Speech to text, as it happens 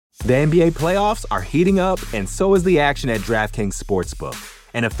The NBA playoffs are heating up, and so is the action at DraftKings Sportsbook,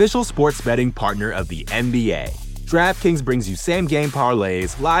 an official sports betting partner of the NBA. DraftKings brings you same-game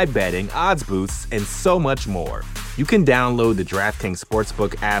parlays, live betting, odds boosts, and so much more. You can download the DraftKings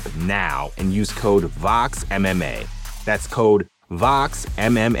Sportsbook app now and use code VOXMMA. That's code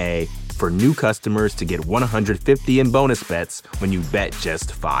VOXMMA for new customers to get $150 in bonus bets when you bet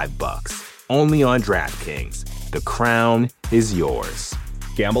just $5. Only on DraftKings. The crown is yours.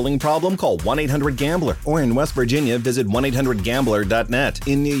 Gambling problem? Call 1-800-GAMBLER. Or in West Virginia, visit 1-800-GAMBLER.net.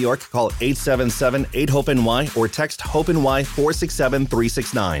 In New York, call 877-8-HOPE-NY or text HOPE-NY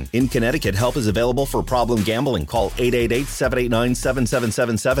 467-369. In Connecticut, help is available for problem gambling. Call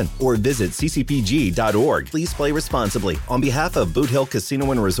 888-789-7777 or visit ccpg.org. Please play responsibly. On behalf of Boot Hill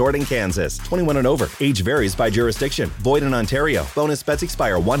Casino and Resort in Kansas, 21 and over. Age varies by jurisdiction. Void in Ontario. Bonus bets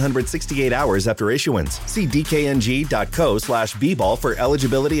expire 168 hours after issuance. See dkng.co/bball for eligibility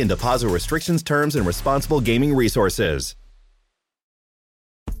and deposit restrictions, terms, and responsible gaming resources.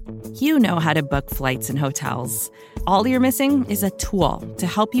 You know how to book flights and hotels. All you're missing is a tool to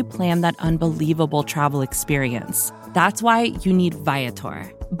help you plan that unbelievable travel experience. That's why you need Viator.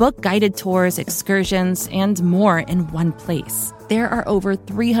 Book guided tours, excursions, and more in one place. There are over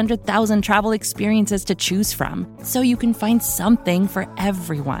 300,000 travel experiences to choose from, so you can find something for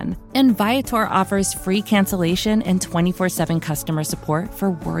everyone. And Viator offers free cancellation and 24/7 customer support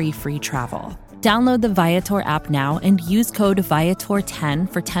for worry-free travel. Download the Viator app now and use code Viator10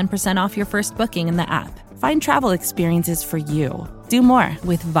 for 10% off your first booking in the app. Find travel experiences for you. Do more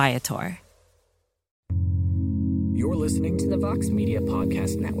with Viator. You're listening to the Vox Media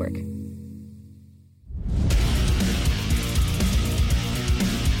Podcast Network.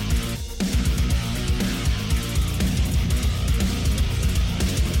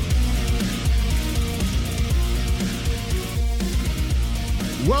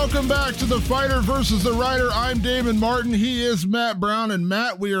 Welcome back to The Fighter versus the Writer. I'm Damon Martin. He is Matt Brown. And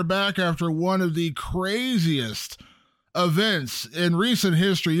Matt, we are back after one of the craziest events in recent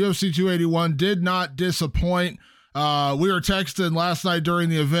history. UFC 281 did not disappoint. We were texting last night during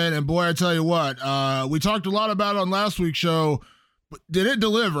the event, and boy, I tell you what, we talked a lot about it on last week's show, but did it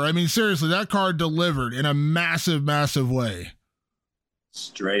deliver? I mean, seriously, that card delivered in a massive, massive way.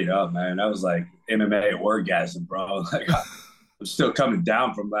 Straight up, man. That was like MMA orgasm, bro. Like, I'm still coming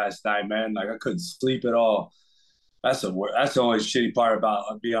down from last night, man. Like, I couldn't sleep at all. That's the only shitty part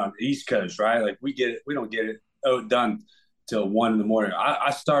about being on the East Coast, right? Like, we don't get it done till 1 a.m. I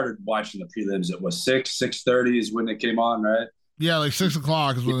started watching the prelims at 6:30 is when they came on, right? Yeah, like 6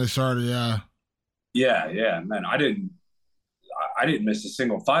 o'clock is when they started. Yeah, man. I didn't miss a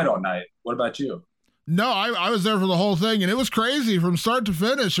single fight all night. What about you? No, I was there for the whole thing, and it was crazy from start to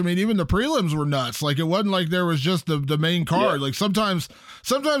finish. I mean, even the prelims were nuts. Like, it wasn't like there was just the main card. Yeah. Like, sometimes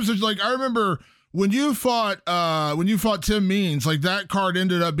it's like, I remember when you fought Tim Means, like, that card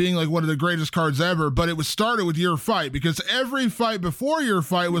ended up being like one of the greatest cards ever, but it was started with your fight, because every fight before your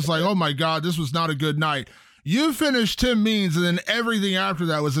fight was like, oh my God, this was not a good night. You finished Tim Means, and then everything after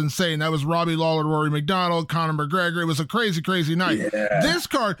that was insane. That was Robbie Lawler, Rory McDonald, Conor McGregor. It was a crazy, crazy night. Yeah. This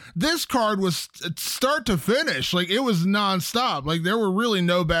card was start to finish. Like, it was nonstop. Like, there were really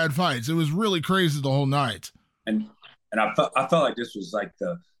no bad fights. It was really crazy the whole night. And I felt like this was like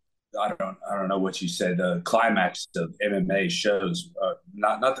I don't know what you said, the climax of MMA shows.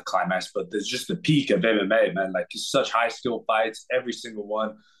 Not the climax, but there's just the peak of MMA, man. Like, such high skill fights, every single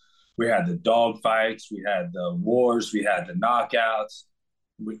one. We had the dog fights, we had the wars, we had the knockouts,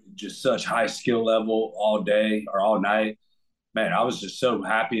 just such high skill level all day or all night. Man, I was just so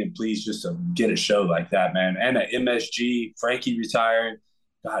happy and pleased just to get a show like that, man. And at MSG, Frankie retiring.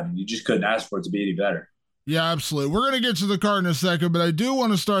 God, you just couldn't ask for it to be any better. Yeah, absolutely. We're going to get to the card in a second, but I do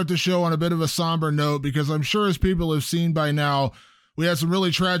want to start the show on a bit of a somber note, because I'm sure, as people have seen by now, we had some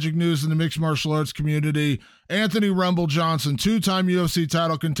really tragic news in the mixed martial arts community. Anthony Rumble Johnson, two-time UFC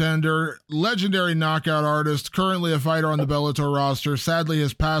title contender, legendary knockout artist, currently a fighter on the Bellator roster, sadly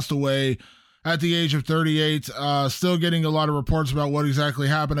has passed away at the age of 38. Still getting a lot of reports about what exactly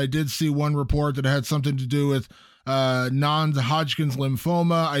happened. I did see one report that had something to do with non-Hodgkin's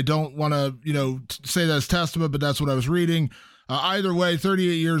lymphoma. I don't want to, say that's testament, but that's what I was reading. Either way,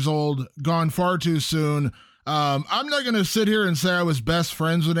 38 years old, gone far too soon. I'm not going to sit here and say I was best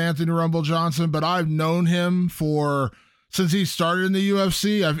friends with Anthony Rumble Johnson, but I've known him since he started in the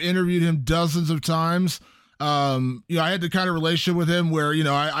UFC. I've interviewed him dozens of times. I had the kind of relationship with him where, he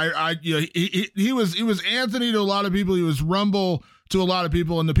was Anthony to a lot of people. He was Rumble to a lot of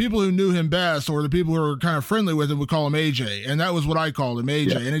people, and the people who knew him best, or the people who were kind of friendly with him, would call him AJ. And that was what I called him,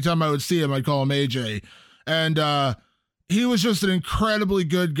 AJ. Yeah. Anytime I would see him, I'd call him AJ. And, he was just an incredibly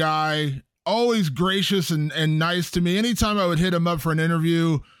good guy, always gracious and nice to me. Anytime I would hit him up for an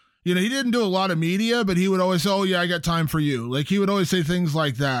interview, he didn't do a lot of media, but he would always say, "Oh yeah, I got time for you." Like he would always say things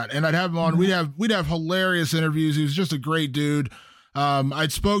like that. And I'd have him on. We'd have hilarious interviews. He was just a great dude.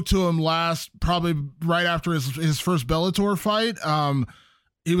 I'd spoke to him probably right after his first Bellator fight.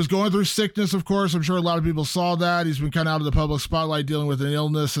 He was going through sickness, of course. I'm sure a lot of people saw that. He's been kind of out of the public spotlight dealing with an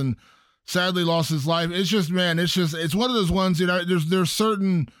illness and sadly lost his life. It's just, man, it's one of those ones, there's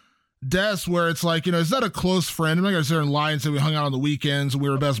certain deaths where it's like, it's not a close friend. I'm not going to sit there and lie and say we hung out on the weekends and we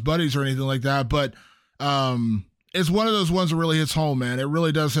were best buddies or anything like that. But it's one of those ones that really hits home, man. It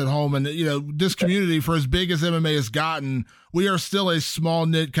really does hit home. And, this community, for as big as MMA has gotten, we are still a small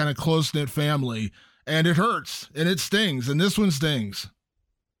knit, kind of close knit family. And it hurts and it stings. And this one stings.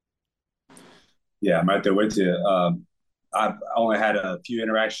 Yeah, I'm right there with you. I've only had a few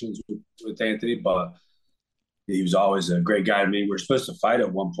interactions with Anthony, but he was always a great guy to me. We were supposed to fight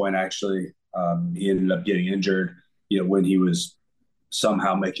at one point, actually. He ended up getting injured, when he was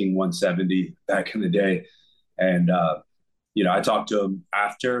somehow making 170 back in the day. And, I talked to him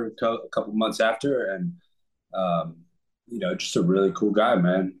after, a couple months after, and, just a really cool guy,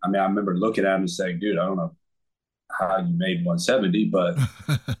 man. I mean, I remember looking at him and saying, dude, I don't know how you made 170, but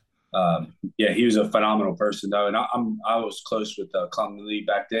yeah, he was a phenomenal person though. And I was close with Kong Lee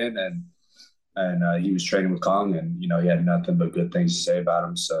back then, and he was training with Kong, and, he had nothing but good things to say about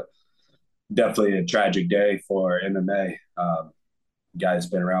him. So definitely a tragic day for MMA. Guy that's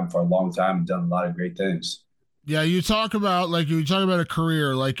been around for a long time and done a lot of great things. Yeah. You talk about a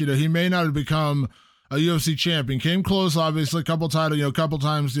career, he may not have become a UFC champion, came close, obviously a couple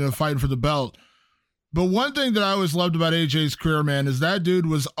times, fighting for the belt. But one thing that I always loved about AJ's career, man, is that dude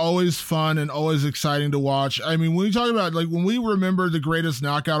was always fun and always exciting to watch. I mean, when we talk about, when we remember the greatest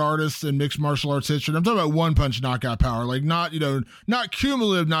knockout artists in mixed martial arts history, I'm talking about one-punch knockout power, not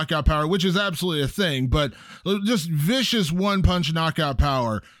cumulative knockout power, which is absolutely a thing, but just vicious one-punch knockout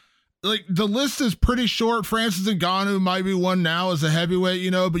power. The list is pretty short. Francis Ngannou might be one now as a heavyweight,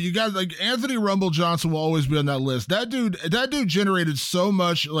 but you got, Anthony Rumble Johnson will always be on that list. That dude generated so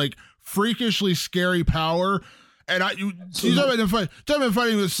much, freakishly scary power. And you talk about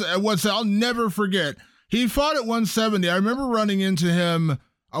fighting with I'll never forget. He fought at 170. I remember running into him.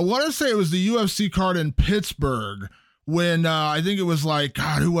 I want to say it was the UFC card in Pittsburgh when I think it was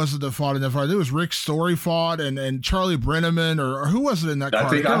God, who was it that fought in that fight? I think it was Rick Story fought and Charlie Brenneman or who was it in that card? I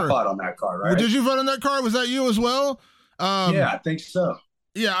think I fought on that card, right? Did you fight on that card? Was that you as well? Yeah, I think so.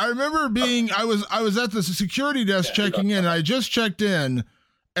 Yeah, I remember I was at the security desk checking in, and I just checked in.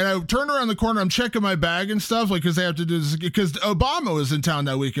 And I turned around the corner. I'm checking my bag and stuff, because they have to do this because Obama was in town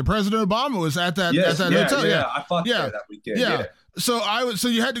that weekend. President Obama was at that hotel. Yeah, I fought there that weekend. Yeah. So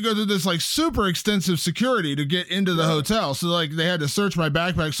you had to go through this super extensive security to get into the hotel. So they had to search my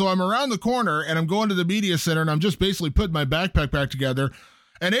backpack. So I'm around the corner and I'm going to the media center and I'm just basically putting my backpack back together.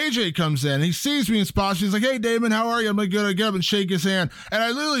 And AJ comes in. He sees me and spots me. He's like, "Hey, Damon, how are you?" I'm like, "Good." I get up and shake his hand. And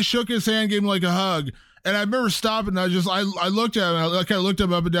I literally shook his hand, gave him a hug. And I remember stopping, and I looked at him, I looked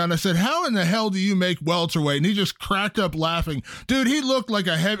him up and down, and I said, "How in the hell do you make welterweight?" And he just cracked up laughing. Dude, he looked like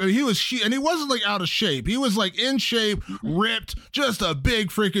a heavy, and he wasn't out of shape. He was in shape, ripped, just a big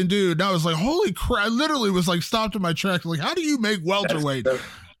freaking dude. And I was like, holy crap. I literally was stopped in my tracks. How do you make welterweight?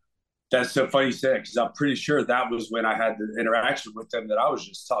 That's so funny you say it, because I'm pretty sure that was when I had the interaction with him that I was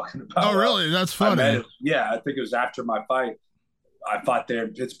just talking about. Oh, really? That's funny. I think it was after my fight. I fought there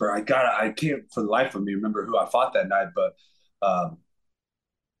in Pittsburgh. I can't for the life of me remember who I fought that night, but I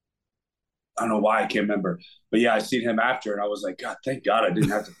don't know why I can't remember. But yeah, I seen him after, and I was like, God, thank God I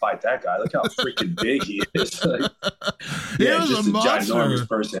didn't have to fight that guy. Look how freaking big he is. He was just a ginormous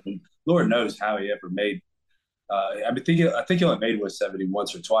person. Lord knows how he ever made. I think he only made 170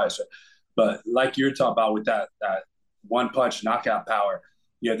 once or twice. But like you're talking about with that one punch knockout power,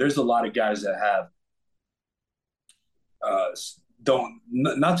 there's a lot of guys that have.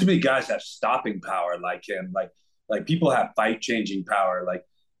 Not too many guys have stopping power like him. Like people have fight changing power.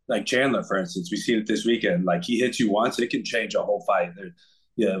 Like Chandler, for instance, we seen it this weekend. He hits you once, it can change a whole fight.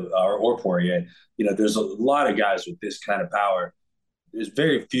 Or Poirier. There's a lot of guys with this kind of power. There's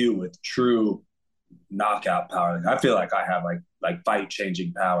very few with true knockout power. I feel like I have like fight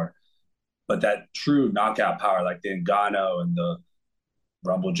changing power, but that true knockout power, like the Ngannou and the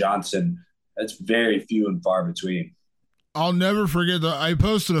Rumble Johnson, that's very few and far between. I'll never forget I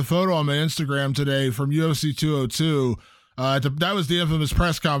posted a photo on my Instagram today from UFC 202. That was the infamous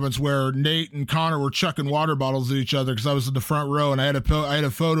press conference where Nate and Connor were chucking water bottles at each other because I was in the front row, and I had a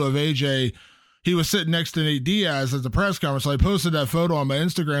photo of AJ he was sitting next to Nate Diaz at the press conference. So I posted that photo on my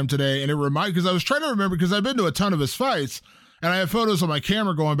Instagram today, and it reminded, because I was trying to remember, because I've been to a ton of his fights, and I have photos on my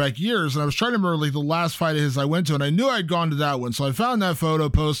camera going back years, and I was trying to remember like the last fight of his I went to, and I knew I'd gone to that one. So I found that photo,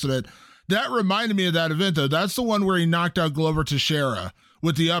 posted it. That reminded me of that event, though. That's the one where he knocked out Glover Teixeira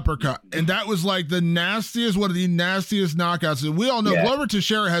with the uppercut. And that was like the nastiest, one of the nastiest knockouts. And we all know Glover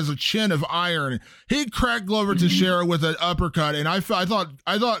Teixeira has a chin of iron. He cracked Glover Teixeira with an uppercut, and I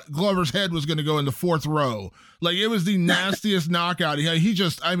thought Glover's head was going to go in the fourth row. Like, it was the nastiest knockout. He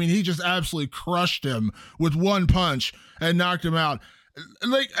just absolutely crushed him with one punch and knocked him out.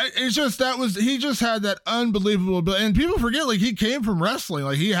 Like, it's just, he just had that unbelievable ability. And people forget, like, he came from wrestling.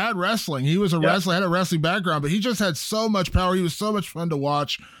 Like, he had wrestling. He was a wrestler, had a wrestling background, but he just had so much power. He was so much fun to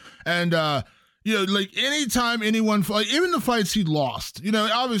watch. And, like, anytime anyone, like, even the fights he lost,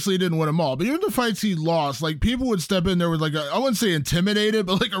 obviously he didn't win them all, but even the fights he lost, like, people would step in there with, like, I wouldn't say intimidated,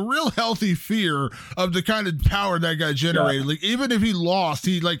 but, like, a real healthy fear of the kind of power that guy generated. Like, even if he lost,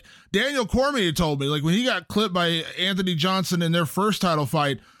 like, Daniel Cormier told me, like, when he got clipped by Anthony Johnson in their first title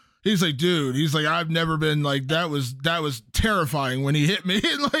fight, he's like, dude, I've never been like, that was terrifying when he hit me.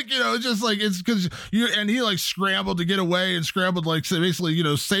 And like, just like, it's because and he like scrambled to get away and scrambled, like, so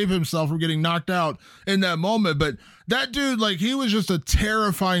basically, save himself from getting knocked out in that moment. But that dude, like, he was just a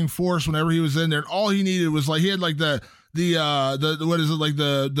terrifying force whenever he was in there. And all he needed was, like, he had like the what is it, like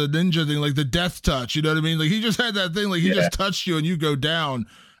the ninja thing, like the death touch, you know what I mean? Like, he just had that thing, like, he just touched you and you go down.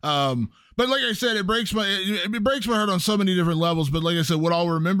 But like I said, it breaks my heart on so many different levels. But like I said, what I'll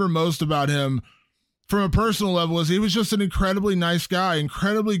remember most about him from a personal level is he was just an incredibly nice guy,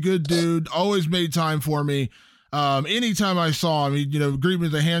 incredibly good dude, always made time for me. Anytime I saw him, he'd, greet me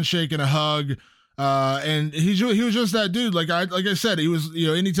with a handshake and a hug. And he was just that dude. Like I said, he was,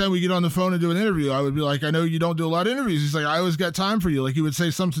 anytime we get on the phone and do an interview, I would be like, I know you don't do a lot of interviews. He's like, I always got time for you. Like, he would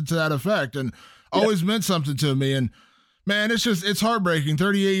say something to that effect, and always meant something to me. And man, it's heartbreaking.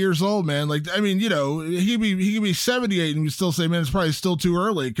 38 years old, man. Like, I mean, he could be 78 and we still say, man, it's probably still too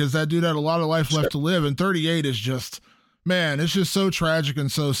early, because that dude had a lot of life left to live. And 38 is just, man, it's just so tragic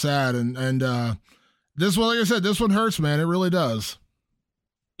and so sad. And this one, like I said, this one hurts, man. It really does.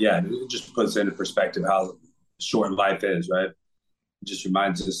 Yeah, it just puts into perspective how short life is, right? It just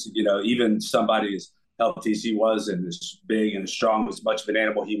reminds us, even somebody as healthy as he was and as big and as strong, as much of an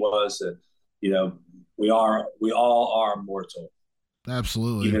animal he was, that, we all are mortal.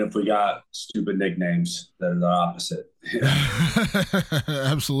 Absolutely. Even if we got stupid nicknames that are the opposite.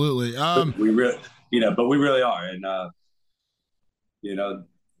 Absolutely. We really are. And,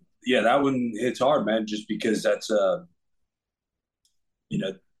 that one hits hard, man, just because that's,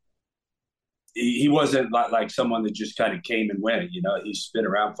 he wasn't like someone that just kind of came and went. He's been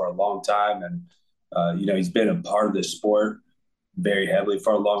around for a long time, and, he's been a part of this sport very heavily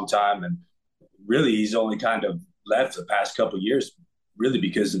for a long time. And really, he's only kind of left the past couple of years, really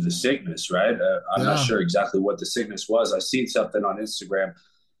because of the sickness, right? I'm not sure exactly what the sickness was. I seen something on Instagram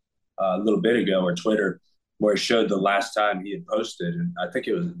a little bit ago, or Twitter, where it showed the last time he had posted, and I think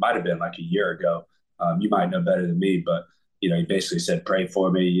it might have been like a year ago. You might know better than me, but he basically said, "Pray for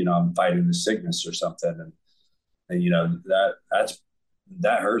me. I'm fighting the sickness or something," and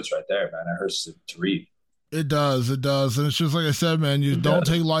that hurts right there, man. That hurts to read. It does. And it's just like I said, man, don't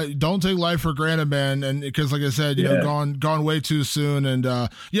take life for granted, man. And because, like I said, gone way too soon. And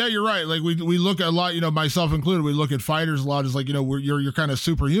you're right. Like we look at a lot, myself included, we look at fighters a lot as like, you're kind of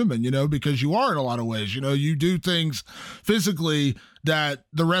superhuman, because you are in a lot of ways. You do things physically that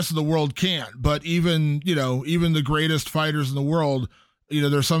the rest of the world can't. But even the greatest fighters in the world,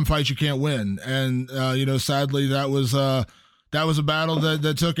 there's some fights you can't win. And sadly, that was a battle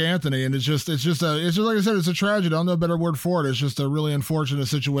that took Anthony, and it's just like I said, it's a tragedy. I don't know a better word for it. It's just a really unfortunate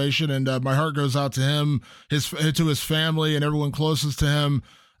situation, and my heart goes out to him, to his family, and everyone closest to him.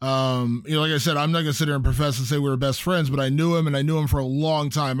 Like I said, I'm not gonna sit here and profess and say we were best friends, but I knew him, and I knew him for a long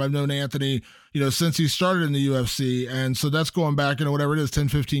time. I've known Anthony, since he started in the UFC, and so that's going back, whatever it is, 10,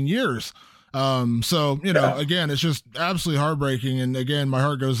 15 years. Again, it's just absolutely heartbreaking, and again, my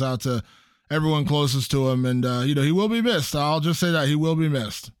heart goes out to everyone closest to him, and he will be missed. I'll just say that he will be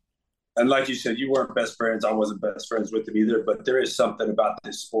missed. And like you said, you weren't best friends. I wasn't best friends with him either. But there is something about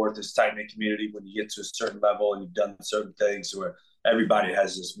this sport, this tight-knit community, when you get to a certain level and you've done certain things, where everybody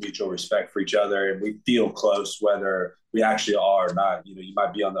has this mutual respect for each other, and we feel close, whether we actually are or not. You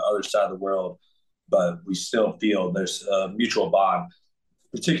might be on the other side of the world, but we still feel there's a mutual bond,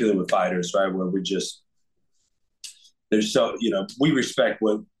 particularly with fighters, right? Where we just we respect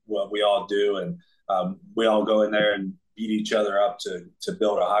what we all do, and we all go in there and beat each other up to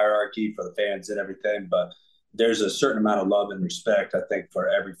build a hierarchy for the fans and everything. But there's a certain amount of love and respect, I think, for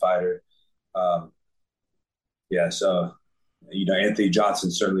every fighter Um, yeah, so Anthony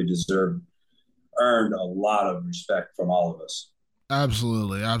Johnson certainly earned a lot of respect from all of us.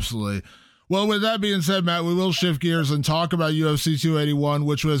 Absolutely, absolutely. Well, with that being said, Matt, we will shift gears and talk about UFC 281,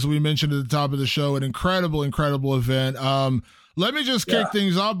 which was, we mentioned at the top of the show, an incredible, incredible event. Let me just kick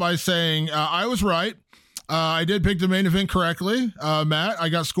things off by saying I was right. I did pick the main event correctly. Matt, I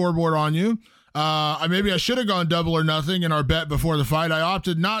got scoreboard on you. Maybe I should have gone double or nothing in our bet before the fight. I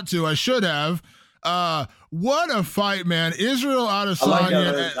opted not to. I should have. What a fight, man. Israel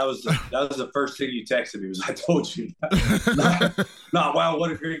Adesanya. That was the first thing you texted me was, I told you. Wow,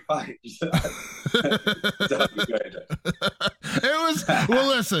 what a great fight. It was, well,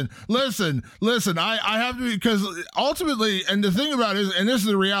 listen. I have to, because ultimately, and the thing about it is, and this is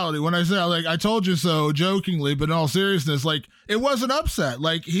the reality, when I say, like, I told you so jokingly, but in all seriousness, like, it was an upset.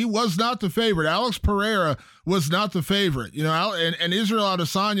 Like, he was not the favorite. Alex Pereira was not the favorite, and Israel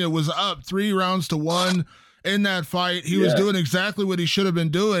Adesanya was up 3-1 in that fight. He was doing exactly what he should have been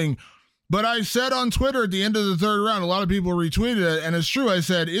doing. But I said on Twitter at the end of the third round, a lot of people retweeted it, and it's true. I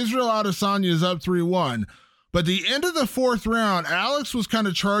said, Israel Adesanya is up 3-1. But the end of the fourth round, Alex was kind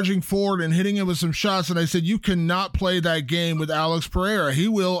of charging forward and hitting him with some shots, and I said, you cannot play that game with Alex Pereira. He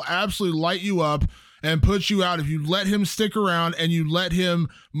will absolutely light you up and put you out if you let him stick around and you let him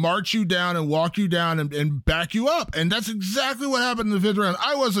march you down and walk you down and back you up. And that's exactly what happened in the fifth round.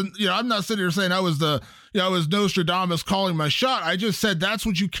 I wasn't, I'm not sitting here saying I was I was Nostradamus calling my shot. I just said that's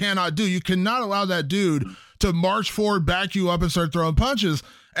what you cannot do. You cannot allow that dude to march forward, back you up, and start throwing punches.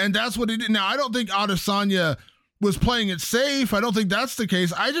 And that's what he did. Now, I don't think Adesanya was playing it safe. I don't think that's the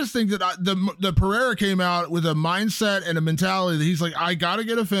case. I just think that the Pereira came out with a mindset and a mentality that he's like, I got to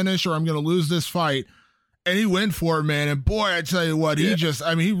get a finish or I'm going to lose this fight. And he went for it, man. And boy, I tell you what,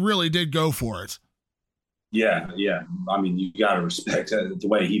 he really did go for it. Yeah. I mean, you got to respect the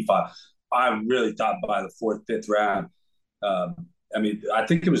way he fought. I really thought by the fourth, fifth round, I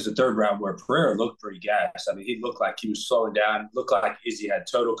think it was the third round where Pereira looked pretty gassed. I mean, he looked like he was slowing down, looked like Izzy had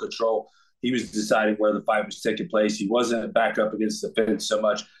total control. He was deciding where the fight was taking place. He wasn't back up against the fence so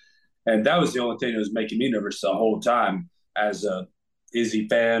much. And that was the only thing that was making me nervous the whole time as a Izzy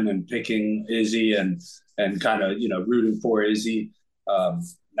fan and picking Izzy and kind of, rooting for Izzy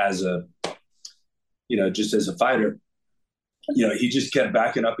as a, just as a fighter. He just kept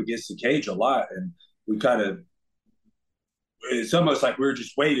backing up against the cage a lot. And we it's almost like we were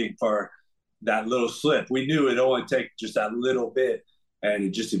just waiting for that little slip. We knew it'd only take just that little bit, and it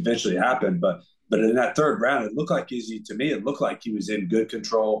just eventually happened. But in that third round, it looked like Izzy, to me, it looked like he was in good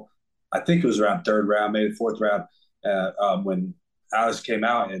control. I think it was around third round, maybe fourth round, when Alex came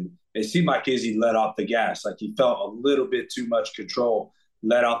out, and it seemed like Izzy let off the gas. Like he felt a little bit too much control,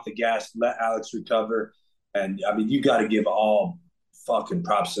 let off the gas, let Alex recover. And, I mean, you got to give all fucking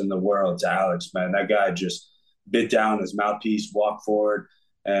props in the world to Alex, man. That guy just bit down his mouthpiece, walked forward,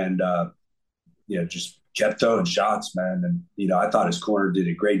 and, just kept throwing shots, man. And, I thought his corner did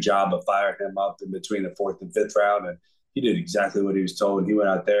a great job of firing him up in between the fourth and fifth round. And he did exactly what he was told. He went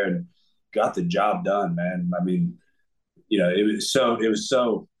out there and got the job done, man. I mean, it was so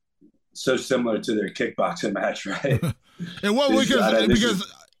similar to their kickboxing match, right? And well, because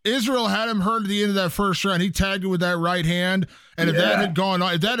Israel had him hurt at the end of that first round. He tagged it with that right hand. And if that had gone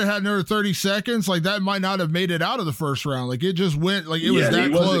on, if that had had another 30 seconds, like that might not have made it out of the first round. Like it just went, like it was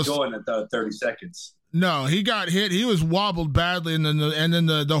that close. He wasn't going at the 30 seconds. No, he got hit. He was wobbled badly, and then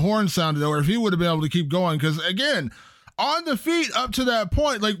the horn sounded over. If he would have been able to keep going, because again, on the feet up to that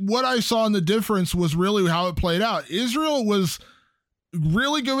point, like what I saw in the difference was really how it played out. Israel was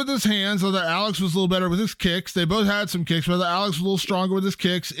really good with his hands, although Alex was a little better with his kicks. They both had some kicks, but Alex was a little stronger with his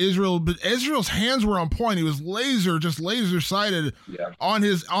kicks. Israel's hands were on point. He was laser sighted on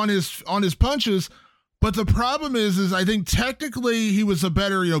his punches. But the problem is I think technically he was a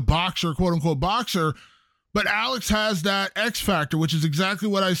better, boxer, quote unquote boxer. But Alex has that X factor, which is exactly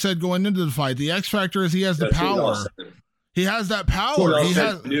what I said going into the fight. The X factor is he has the power. He has that power.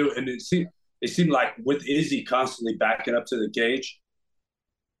 And it seemed like with Izzy constantly backing up to the cage,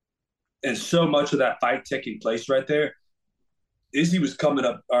 and so much of that fight taking place right there,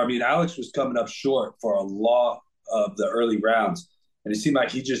 Alex was coming up short for a lot of the early rounds. And it seemed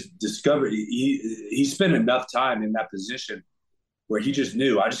like he just discovered he spent enough time in that position where he just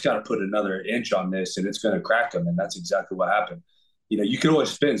knew, I just got to put another inch on this and it's going to crack him. And that's exactly what happened. You can always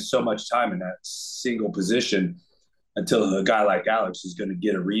spend so much time in that single position until a guy like Alex is going to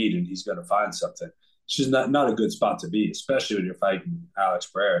get a read and he's going to find something. It's just not a good spot to be, especially when you're fighting Alex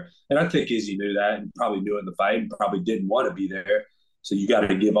Pereira. And I think Izzy knew that and probably knew in the fight and probably didn't want to be there. So you got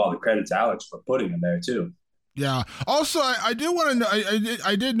to give all the credit to Alex for putting him there too. Yeah. Also, I do want to know.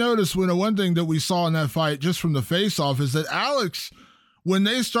 I did notice one thing that we saw in that fight, just from the face-off, is that Alex, when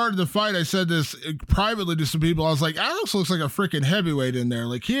they started the fight, I said this privately to some people. I was like, Alex looks like a freaking heavyweight in there.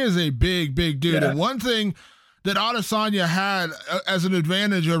 Like, he is a big, big dude. Yeah. And one thing that Adesanya had as an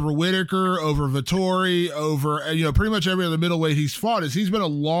advantage over Whitaker, over Vettori, over pretty much every other middleweight he's fought is he's been a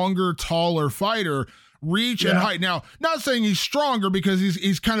longer, taller fighter. Reach and height. Now, not saying he's stronger because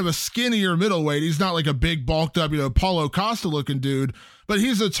he's kind of a skinnier middleweight. He's not like a big bulked up, Paulo Costa looking dude, but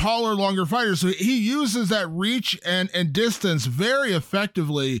he's a taller, longer fighter. So he uses that reach and distance very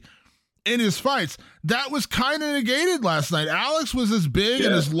effectively in his fights. That was kind of negated last night. Alex was as big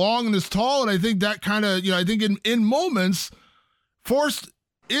and as long and as tall, and I think that kind of, I think in moments forced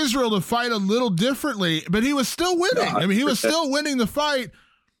Israel to fight a little differently, but he was still winning. I mean, he was still winning the fight.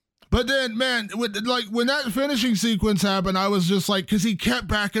 But then, man, when that finishing sequence happened, I was just like, because he kept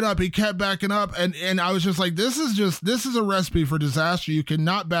backing up, and I was just like, this is a recipe for disaster. You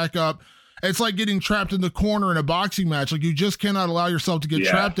cannot back up. It's like getting trapped in the corner in a boxing match. Like, you just cannot allow yourself to get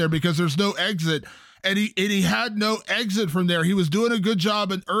trapped there because there's no exit. And he had no exit from there. He was doing a good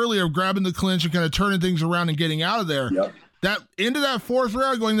job earlier of grabbing the clinch and kind of turning things around and getting out of there. Yep. That into that fourth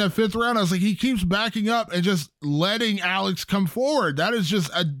round, going that fifth round, I was like, he keeps backing up and just letting Alex come forward. That is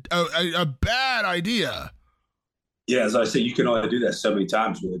just a bad idea. Yeah, as I said, you can only do that so many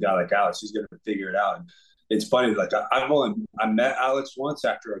times with a guy like Alex. He's going to figure it out. And it's funny, like I met Alex once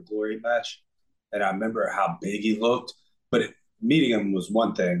after a Glory match, and I remember how big he looked. But meeting him was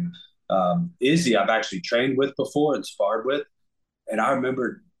one thing. Izzy, I've actually trained with before and sparred with, and I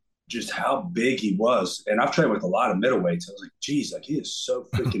remember just how big he was. And I've trained with a lot of middleweights. I was like, geez, like, he is so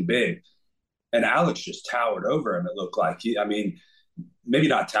freaking big. And Alex just towered over him. It looked like maybe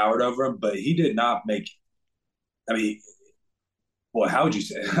not towered over him, but he did not make, how would you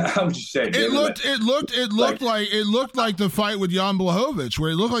say? It looked like the fight with Jan Blachowicz,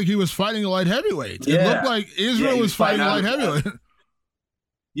 where it looked like he was fighting a light heavyweight. It looked like Israel was fighting a light heavyweight.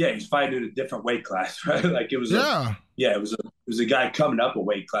 Yeah, he's fighting in a different weight class, right? Like, it was it was a guy coming up a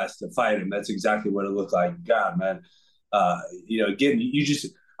weight class to fight him. That's exactly what it looked like. God, man. Again,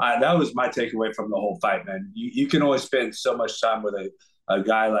 that was my takeaway from the whole fight, man. You can only spend so much time with a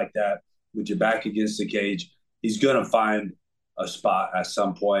guy like that with your back against the cage. He's going to find a spot at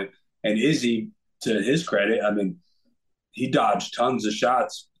some point. And Izzy, to his credit, he dodged tons of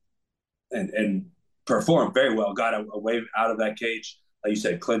shots and performed very well, got away out of that cage. Like you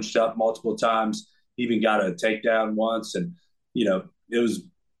said, clinched up multiple times, even got a takedown once. And, it was,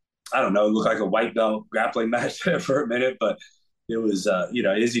 I don't know, it looked like a white belt grappling match there for a minute, but it was,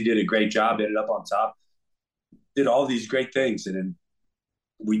 Izzy did a great job, ended up on top, did all these great things. And then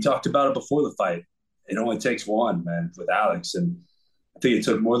we talked about it before the fight. It only takes one, man, with Alex. And I think it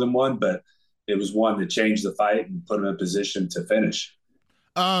took more than one, but it was one that changed the fight and put him in position to finish.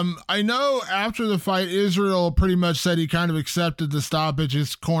 I know after the fight, Israel pretty much said he kind of accepted the stoppage.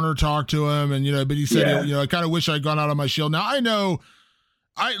 His corner talked to him, and but he said, I kind of wish I'd gone out on my shield. Now I know,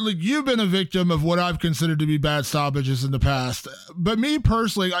 you've been a victim of what I've considered to be bad stoppages in the past. But me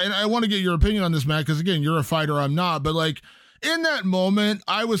personally, I want to get your opinion on this, Matt, because again, you're a fighter, I'm not. But in that moment,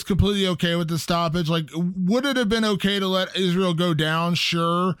 I was completely okay with the stoppage. Would it have been okay to let Israel go down?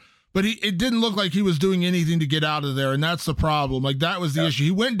 Sure. But it didn't look like he was doing anything to get out of there, and that's the problem. That was the issue.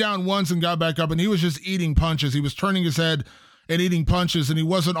 He went down once and got back up, and he was just eating punches. He was turning his head and eating punches, and he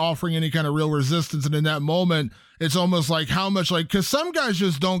wasn't offering any kind of real resistance. And in that moment, it's almost like how much, because some guys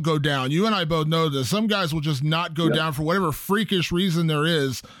just don't go down. You and I both know this. Some guys will just not go down for whatever freakish reason there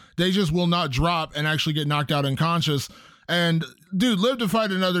is. They just will not drop and actually get knocked out unconscious. And dude, live to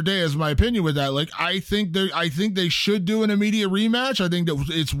fight another day is my opinion with that. I think they should do an immediate rematch. I think that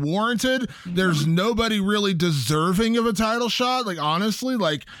it's warranted. There's nobody really deserving of a title shot. Honestly,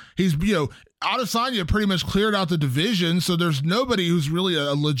 he's, Adesanya pretty much cleared out the division. So there's nobody who's really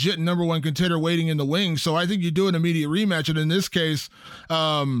a legit number one contender waiting in the wings. So I think you do an immediate rematch. And in this case,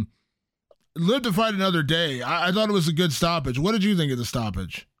 live to fight another day. I thought it was a good stoppage. What did you think of the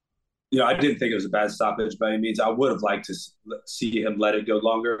stoppage? I didn't think it was a bad stoppage by any means. I would have liked to see him let it go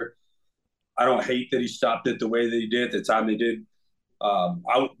longer. I don't hate that he stopped it the way that he did at the time they did.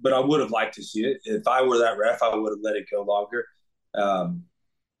 But I would have liked to see it. If I were that ref, I would have let it go longer.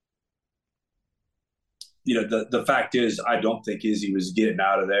 The fact is, I don't think Izzy was getting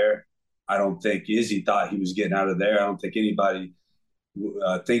out of there. I don't think Izzy thought he was getting out of there. I don't think anybody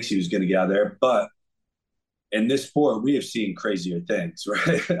thinks he was going to get out of there. But in this sport, we have seen crazier things,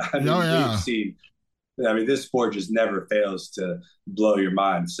 right? We've seen. This sport just never fails to blow your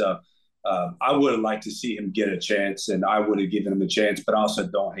mind. So I would have liked to see him get a chance, and I would have given him a chance. But I also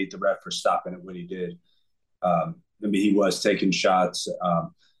don't hate the ref for stopping it when he did. I mean, he was taking shots.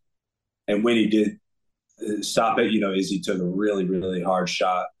 And when he did stop it, Izzy took a really, really hard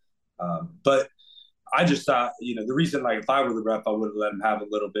shot. But I just thought, the reason, like, if I were the ref, I would have let him have a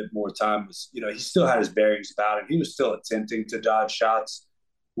little bit more time was, he still had his bearings about him. He was still attempting to dodge shots,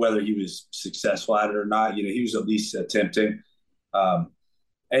 whether he was successful at it or not. He was at least attempting.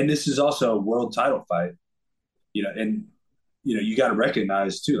 And this is also a world title fight, and, you got to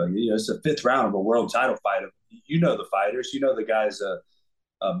recognize too, like, it's the fifth round of a world title fight. The fighters, the guy's a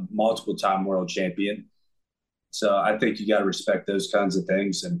multiple time world champion. So I think you got to respect those kinds of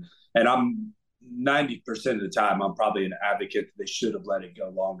things. And I'm 90% of the time, I'm probably an advocate that they should have let it go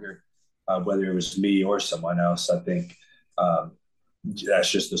longer, whether it was me or someone else. I think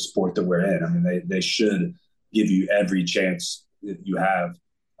that's just the sport that we're in. I mean, they should give you every chance that you have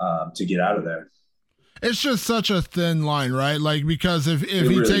to get out of there. It's just such a thin line, right? Like, because if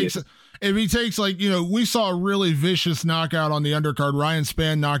he takes, like, we saw a really vicious knockout on the undercard. Ryan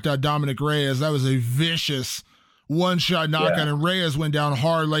Spann knocked out Dominic Reyes. That was a vicious one-shot knockout, and Reyes went down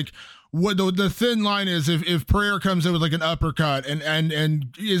hard. Like, what the thin line is, if Pereira comes in with like an uppercut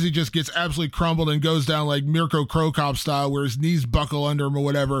and Izzy just gets absolutely crumbled and goes down like Mirko Krokop style where his knees buckle under him or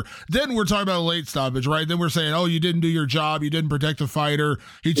whatever, then we're talking about a late stoppage, right? Then we're saying, oh, you didn't do your job, you didn't protect the fighter,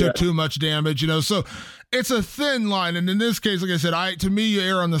 he took too much damage, so it's a thin line. And in this case, like I said, to me, you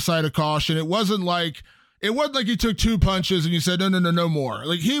err on the side of caution. It wasn't like he took two punches and you said, no more.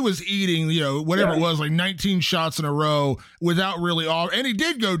 Like, he was eating, whatever it was, like 19 shots in a row without really and he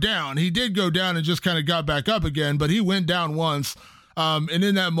did go down. He did go down and just kind of got back up again, but he went down once. And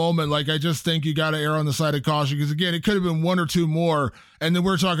in that moment, like, I just think you got to err on the side of caution because, again, it could have been one or two more. And then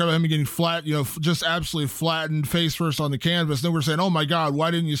we're talking about him getting flat, just absolutely flattened face first on the canvas. Then we're saying, oh my God,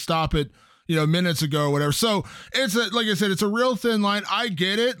 why didn't you stop it? Minutes ago or whatever. So like I said, it's a real thin line. I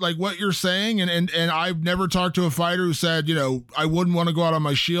get it, like what you're saying. And I've never talked to a fighter who said, I wouldn't want to go out on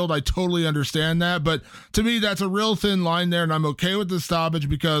my shield. I totally understand that. But to me, that's a real thin line there. And I'm okay with the stoppage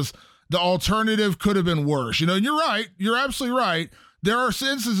because the alternative could have been worse, and you're right. You're absolutely right. There are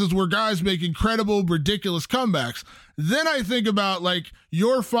instances where guys make incredible, ridiculous comebacks. Then I think about like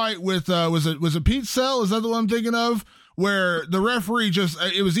your fight with, was it Pete Sell? Is that the one I'm thinking of? Where the referee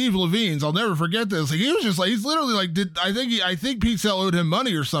it was Yves Levine's. I'll never forget this. Like, he was just like, he's literally like, I think Pete Sell owed him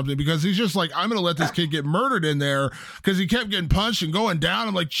money or something because he's just like, I'm going to let this kid get murdered in there because he kept getting punched and going down.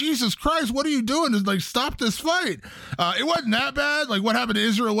 I'm like, Jesus Christ, what are you doing? It's like, stop this fight. It wasn't that bad. Like, what happened to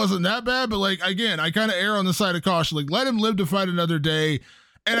Israel wasn't that bad. But like, again, I kind of err on the side of caution. Like, let him live to fight another day.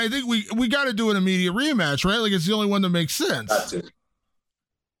 And I think we got to do an immediate rematch, right? Like, it's the only one that makes sense. That's it.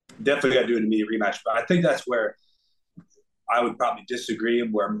 Definitely got to do an immediate rematch. But I think that's where I would probably disagree,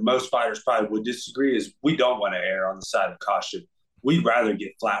 and where most fighters probably would disagree, is we don't want to err on the side of caution. We'd rather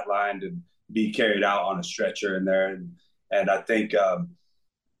get flatlined and be carried out on a stretcher in there. And I think,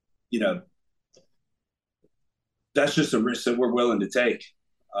 that's just a risk that we're willing to take.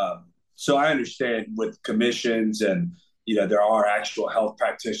 So I understand with commissions and, there are actual health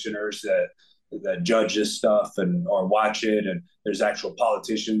practitioners that judge this stuff or watch it. And there's actual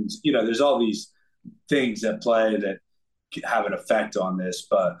politicians, there's all these things at play that have an effect on this.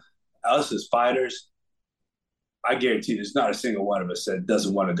 But us as fighters, I guarantee there's not a single one of us that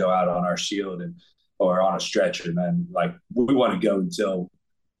doesn't want to go out on our shield or on a stretcher, man. Like, we want to go until,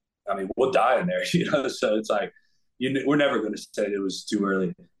 we'll die in there, So it's like, we're never going to say it was too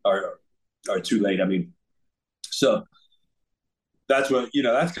early or too late. So that's what,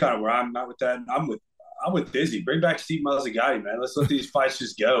 that's kind of where I'm at with that. And I'm with Izzy. Bring back Steve Mazzagatti, man. Let's let these fights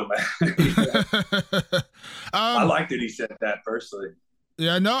just go, man. I like that he said that personally.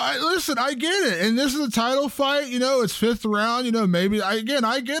 Yeah, no, I get it. And this is a title fight, it's fifth round, maybe. I get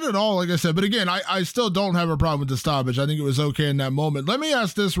it all, like I said. But again, I still don't have a problem with the stoppage. I think it was okay in that moment. Let me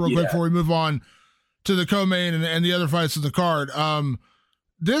ask this real quick before we move on to the co-main and the other fights of the card.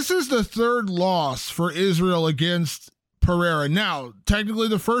 This is the third loss for Israel against Pereira. Now, technically,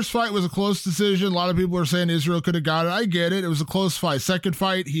 the first fight was a close decision. A lot of people are saying Israel could have got it. I get it. It was a close fight. Second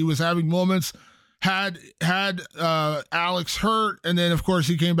fight, he was having moments, had Alex hurt, and then, of course,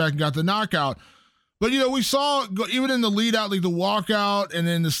 he came back and got the knockout. But, we saw, even in the lead out, like the walkout and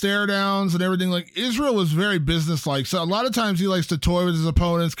then the stare downs and everything, like Israel was very businesslike. So a lot of times he likes to toy with his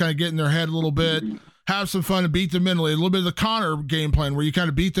opponents, kind of get in their head a little bit, have some fun and beat them mentally. A little bit of the Conor game plan where you kind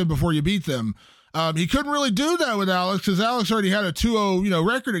of beat them before you beat them. He couldn't really do that with Alex because Alex already had a 2-0,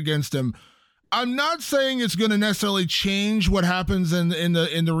 record against him. I'm not saying it's going to necessarily change what happens in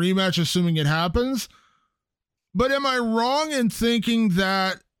the rematch, assuming it happens. But am I wrong in thinking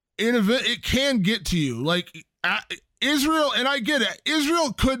that in event it can get to you? Like, Israel, and I get it,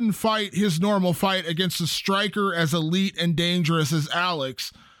 Israel couldn't fight his normal fight against a striker as elite and dangerous as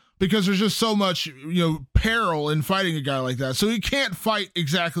Alex because there's just so much, peril in fighting a guy like that. So he can't fight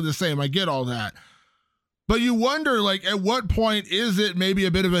exactly the same. I get all that. But you wonder, like, at what point is it maybe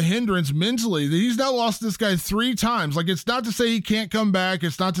a bit of a hindrance mentally that he's now lost this guy 3 times? Like, it's not to say he can't come back.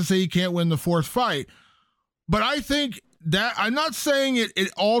 It's not to say he can't win the 4th fight. But I think that I'm not saying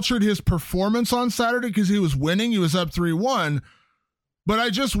it altered his performance on Saturday because he was winning. He was up 3-1. But I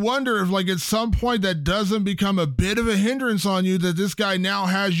just wonder if, like, at some point that doesn't become a bit of a hindrance on you that this guy now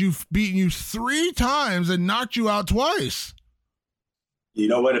has you beaten you 3 times and knocked you out twice. You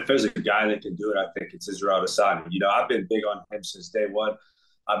know what? If there's a guy that can do it, I think it's Israel Adesanya. I've been big on him since day one.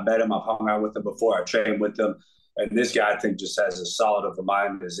 I've met him. I've hung out with him before. I trained with him. And this guy, I think, just has as solid of a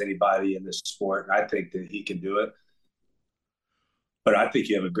mind as anybody in this sport. And I think that he can do it. But I think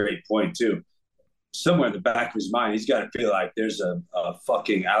you have a great point, too. Somewhere in the back of his mind, he's got to feel like there's a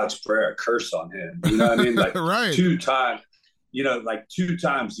fucking Alex Pereira curse on him. You know what I mean? Like right. 2 times, 2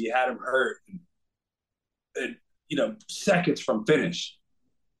 times he had him hurt. And seconds from finish.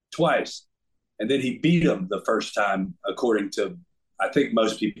 Twice. And then he beat him the first time, according to, I think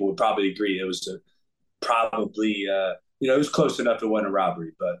most people would probably agree. It was it was close enough to win a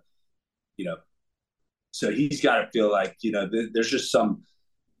robbery, but, so he's got to feel like, there's just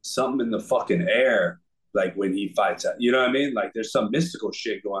something in the fucking air, like when he fights, you know what I mean? Like there's some mystical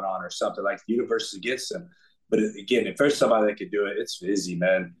shit going on or something, like the universe is against him. But again, if there's somebody that could do it, it's Izzy,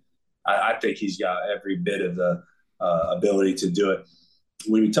 man. I think he's got every bit of the ability to do it.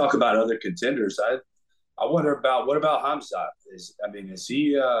 When we talk about other contenders, I wonder what about Hamzat? Is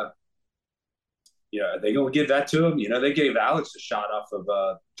he? Are they going to give that to him? They gave Alex a shot off of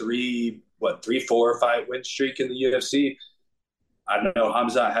a 3-4 fight win streak in the UFC. I know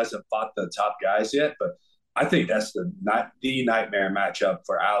Hamzat hasn't fought the top guys yet, but I think that's the nightmare matchup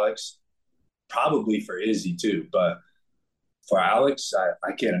for Alex, probably for Izzy too, but. For Alex,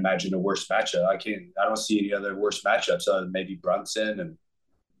 I can't imagine a worse matchup. I don't see any other worse matchups other than maybe Brunson and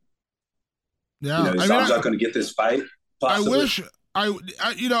Hamzat not going to get this fight. Possibly. I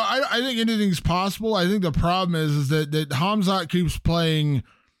think anything's possible. I think the problem is that Hamzat keeps playing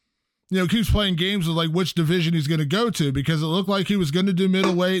games with like which division he's going to go to because it looked like he was going to do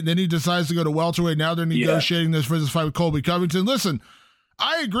middleweight, and then he decides to go to welterweight. Now they're negotiating this for this fight with Colby Covington. Listen,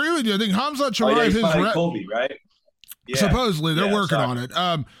 I agree with you. I think Hamzat should ride his Colby, right? Yeah. Supposedly they're working on it.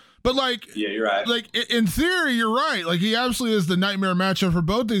 But you're right. Like in theory, you're right. Like he absolutely is the nightmare matchup for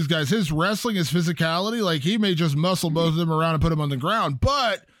both these guys. His wrestling, his physicality, like he may just muscle both of them around and put them on the ground.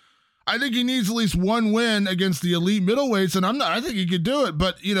 But I think he needs at least one win against the elite middleweights, and I think he could do it.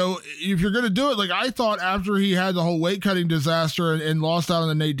 But if you're going to do it, like I thought after he had the whole weight cutting disaster and lost out on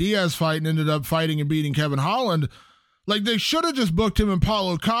the Nate Diaz fight and ended up fighting and beating Kevin Holland, like they should have just booked him and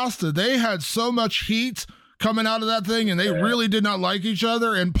Paulo Costa. They had so much heat coming out of that thing, and they really did not like each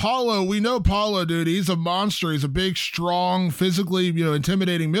other. And Paulo, we know Paulo, dude, he's a monster. He's a big, strong, physically,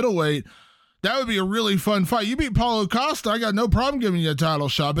 intimidating middleweight. That would be a really fun fight. You beat Paulo Costa, I got no problem giving you a title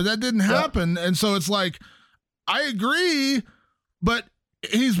shot, but that didn't happen. And so it's like, I agree, but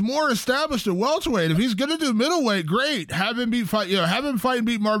he's more established at welterweight. If he's going to do middleweight, great. Have him fight and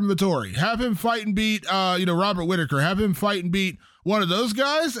beat Marvin Vettori. Have him fight and beat, Robert Whittaker. Have him fight and beat one of those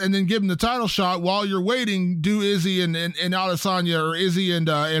guys, and then give him the title shot while you're waiting. Do Izzy and Adesanya, or Izzy and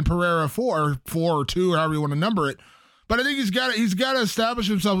Pereira 4 or 2, or however you want to number it. But I think he's got to establish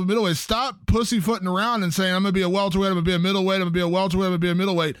himself in middleweight. Stop pussyfooting around and saying I'm gonna be a welterweight, I'm gonna be a middleweight, I'm gonna be a welterweight, I'm gonna be a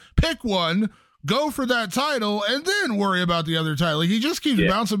middleweight. Pick one, go for that title, and then worry about the other title. Like, he just keeps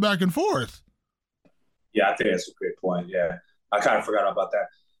bouncing back and forth. Yeah, I think that's a great point. Yeah, I kind of forgot about that.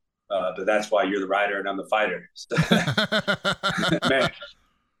 But that's why you're the writer and I'm the fighter. Man,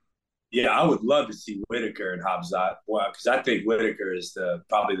 yeah, I would love to see Whittaker and Hamzat. Well, because I think Whittaker is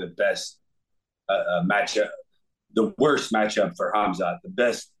probably the best matchup, the worst matchup for Hamzat, the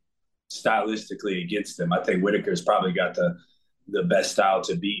best stylistically against him. I think Whittaker's probably got the best style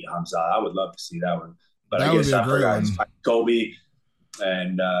to beat Hamzat. I would love to see that one. But that I guess I forgot one. It's like Colby,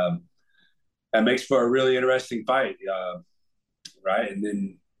 and that makes for a really interesting fight, right? And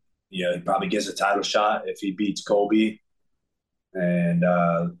then, he probably gets a title shot if he beats Colby. And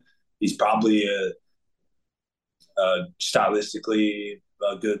he's probably stylistically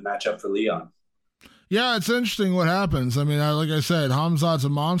a good matchup for Leon. Yeah, it's interesting what happens. I mean, like I said, Hamzat's a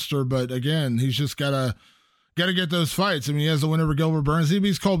monster, but again, he's just got to get those fights. I mean, he has the win over Gilbert Burns. He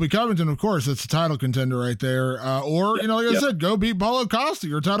beats Colby Covington, of course. It's a title contender right there. I said, go beat Paulo Costa.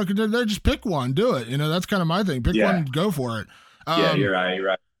 You're a title contender there. Just pick one. Do it. That's kind of my thing. Pick one, go for it. You're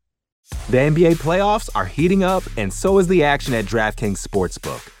right. The NBA playoffs are heating up, and so is the action at DraftKings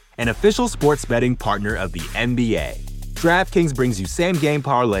Sportsbook, an official sports betting partner of the NBA. DraftKings brings you same-game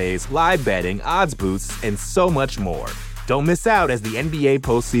parlays, live betting, odds boosts, and so much more. Don't miss out as the NBA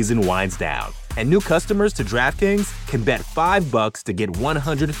postseason winds down. And new customers to DraftKings can bet $5 to get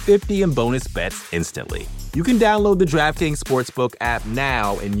 $150 in bonus bets instantly. You can download the DraftKings Sportsbook app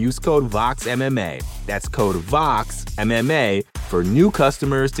now and use code VOXMMA. That's code VOXMMA for new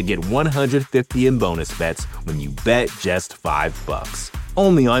customers to get $150 in bonus bets when you bet just $5.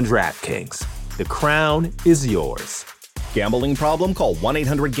 Only on DraftKings. The crown is yours. Gambling problem? Call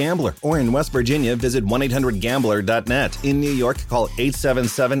 1-800-GAMBLER. Or in West Virginia, visit 1-800-GAMBLER.net. In New York, call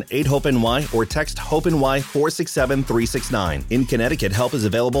 877-8-HOPE-NY or text HOPE-NY 467-369. In Connecticut, help is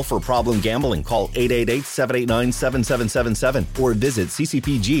available for problem gambling. Call 888-789-7777 or visit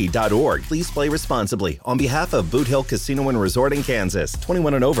ccpg.org. Please play responsibly. On behalf of Boot Hill Casino and Resort in Kansas,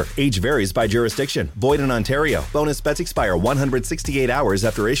 21 and over. Age varies by jurisdiction. Void in Ontario. Bonus bets expire 168 hours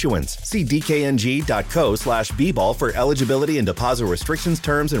after issuance. See dkng.co/bball for eligibility and deposit restrictions,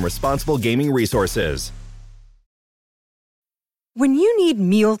 terms, and responsible gaming resources. When you need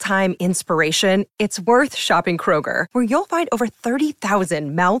mealtime inspiration, it's worth shopping Kroger, where you'll find over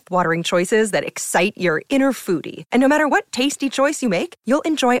 30,000 mouth-watering choices that excite your inner foodie. And no matter what tasty choice you make, you'll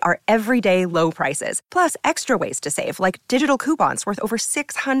enjoy our everyday low prices, plus extra ways to save, like digital coupons worth over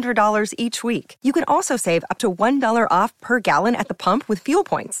 $600 each week. You can also save up to $1 off per gallon at the pump with fuel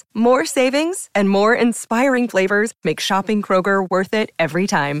points. More savings and more inspiring flavors make shopping Kroger worth it every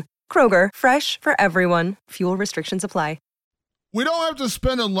time. Kroger, fresh for everyone. Fuel restrictions apply. We don't have to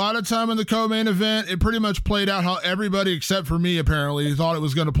spend a lot of time in the co-main event. It pretty much played out how everybody except for me apparently thought it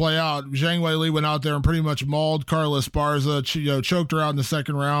was going to play out. Zhang Weili went out there and pretty much mauled Carla Esparza, choked her out in the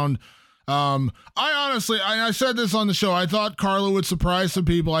second round. I said this on the show. I thought Carla would surprise some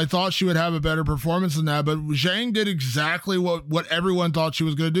people. I thought she would have a better performance than that, but Zhang did exactly what everyone thought she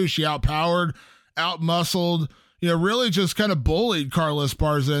was going to do. She outpowered, outmuscled, really just kind of bullied Carla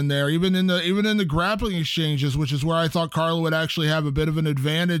Esparza in there, even in the grappling exchanges, which is where I thought Carla would actually have a bit of an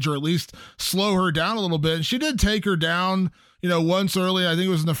advantage or at least slow her down a little bit. And she did take her down, once early. I think it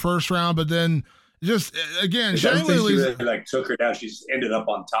was in the first round, but then just again, Zhang Weili took her down. She's ended up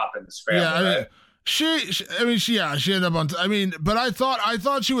on top in the scramble. Yeah, right? She ended up on. But I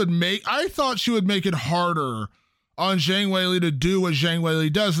thought she would make it harder on Zhang Weili to do what Zhang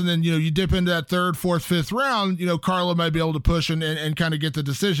Weili does. And then, you dip into that third, fourth, fifth round, Carla might be able to push and kind of get the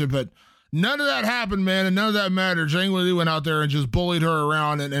decision. But none of that happened, man, and none of that mattered. Zhang Weili went out there and just bullied her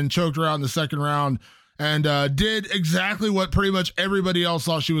around and choked her out in the second round and did exactly what pretty much everybody else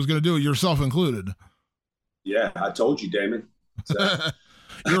thought she was going to do, yourself included. Yeah, I told you, Damon. So,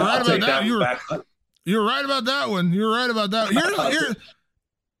 you're right about that. You're right about that one. You're right about that.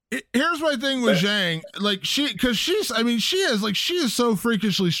 Here's my thing with Zhang, she is so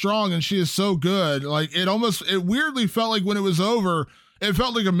freakishly strong and she is so good. It weirdly felt like when it was over, it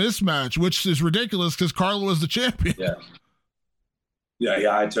felt like a mismatch, which is ridiculous because Carla was the champion.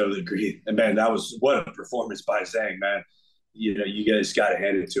 Yeah, I totally agree. And man, what a performance by Zhang, man. You guys got to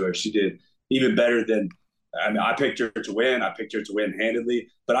hand it to her. She did even better than. I picked her to win. I picked her to win handedly,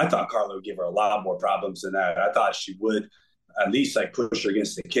 but I thought Carla would give her a lot more problems than that. I thought she would at least push her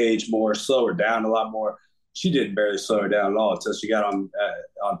against the cage more, slow her down a lot more. She didn't barely slow her down at all until she got on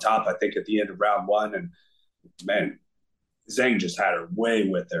top, I think, at the end of round one. And man, Zhang just had her way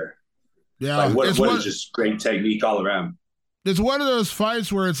with her. Yeah. What is just great technique all around. It's one of those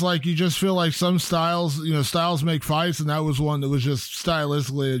fights where it's you just feel like some styles make fights. And that was one that was just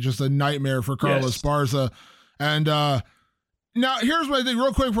stylistically just a nightmare for Carla Esparza. And, now, here's my thing,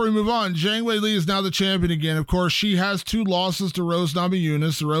 real quick before we move on. Zhang Weili is now the champion again. Of course, she has 2 losses to Rose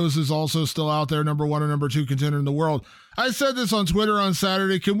Namajunas. Rose is also still out there, number 1 and number 2 contender in the world. I said this on Twitter on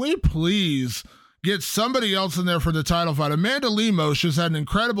Saturday. Can we please get somebody else in there for the title fight? Amanda Lemos just had an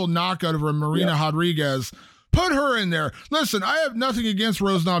incredible knockout over Marina Rodriguez. Put her in there. Listen, I have nothing against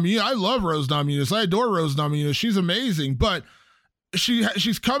Rose Namajunas. I love Rose Namajunas. I adore Rose Namajunas. She's amazing, but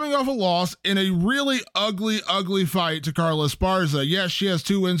she's coming off a loss in a really ugly fight to Carla Esparza. Yes, she has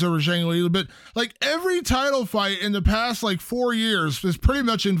 2 wins over Zhang Weili, but every title fight in the past 4 years has pretty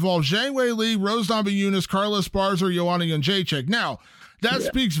much involved Zhang Weili, Rose Namajunas, Carla Esparza, Joanna Jędrzejczyk. Now, that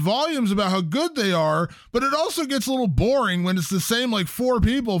speaks volumes about how good they are, but it also gets a little boring when it's the same 4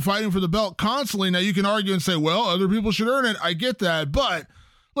 people fighting for the belt constantly. Now, you can argue and say, well, other people should earn it. I get that, but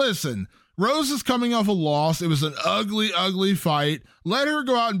listen, Rose is coming off a loss. It was an ugly fight. Let her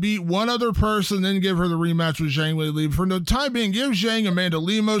go out and beat one other person, then give her the rematch with Zhang Weili. For the time being, give Zhang Amanda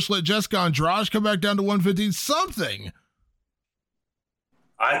Lemos, let Jessica Andrade come back down to 115, something.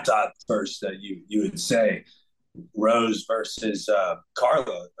 I thought first that you would say Rose versus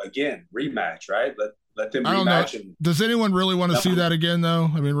Carla again, rematch, right? Let them I don't know. rematch. And does anyone really want to see that again, though?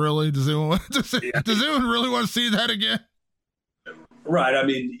 I mean, really? Does anyone does anyone really want to see that again? Right. I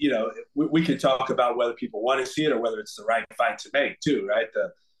mean, we can talk about whether people want to see it or whether it's the right fight to make, too, right?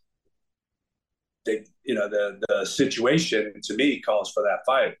 The situation to me calls for that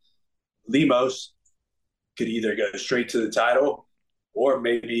fight. Lemos could either go straight to the title, or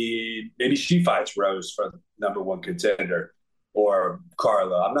maybe she fights Rose for number one contender, or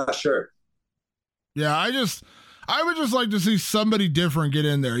Carla. I'm not sure. Yeah, I would just like to see somebody different get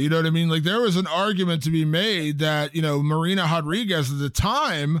in there. You know what I mean? Like, there was an argument to be made that, Marina Rodriguez at the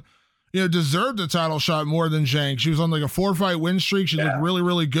time, deserved the title shot more than Zhang. She was on like a 4-fight win streak. She looked really,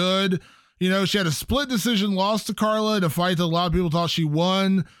 really good. She had a split decision loss to Carla in a fight that a lot of people thought she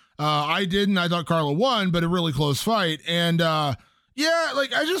won. I didn't. I thought Carla won, but a really close fight. And, I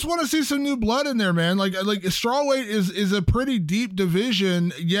just want to see some new blood in there, man. Like strawweight is a pretty deep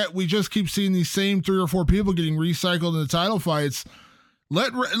division, yet we just keep seeing these same 3 or 4 people getting recycled in the title fights.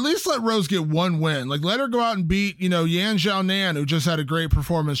 At least let Rose get one win. Like, let her go out and beat, Yan Xiaonan, who just had a great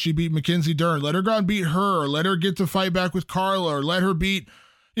performance. She beat Mackenzie Dern. Let her go out and beat her. Let her get to fight back with Carla, or let her beat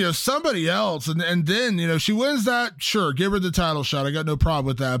somebody else, and then, she wins that, sure, give her the title shot. I got no problem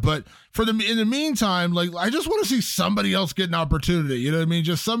with that. But in the meantime, like, I just want to see somebody else get an opportunity. You know what I mean?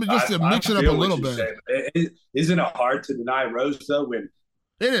 Just to mix it up a little bit. Isn't it hard to deny Rose, though, when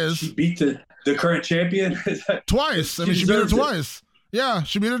it is? She beat the current champion twice. I mean, she beat her twice. Yeah,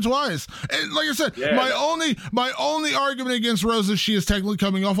 she beat her twice. And like I said, my only argument against Rose is she is technically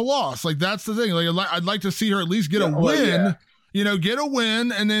coming off a loss. Like, that's the thing. Like, I'd like to see her at least get a win. Get a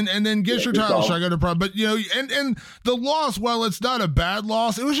win and then get your title shot. I got no problem. But, and the loss, while it's not a bad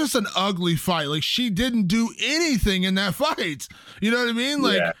loss, it was just an ugly fight. Like, she didn't do anything in that fight. You know what I mean?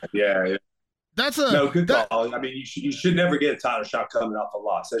 Like, yeah. That's good call. I mean, you should never get a title shot coming off a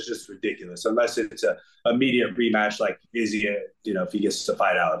loss. That's just ridiculous. Unless it's a immediate rematch, like Izzy, if he gets to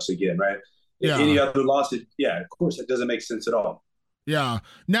fight Alex again, right? Yeah. Any other loss, of course, it doesn't make sense at all. Yeah.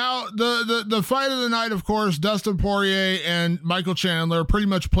 Now, the fight of the night, of course, Dustin Poirier and Michael Chandler pretty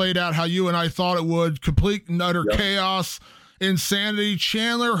much played out how you and I thought it would. Complete and utter chaos, insanity.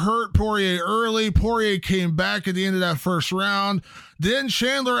 Chandler hurt Poirier early. Poirier came back at the end of that first round. Then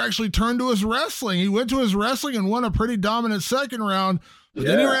Chandler actually turned to his wrestling. He went to his wrestling and won a pretty dominant second round. But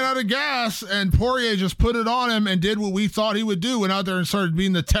then he ran out of gas, and Poirier just put it on him and did what we thought he would do. Went out there and started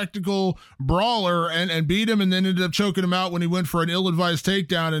being the technical brawler and beat him, and then ended up choking him out when he went for an ill-advised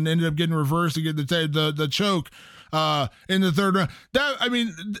takedown and ended up getting reversed to get the choke in the third round.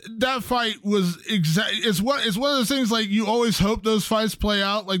 That fight was it's one of those things, like, you always hope those fights play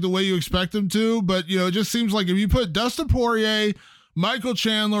out like the way you expect them to, but it just seems like if you put Dustin Poirier, Michael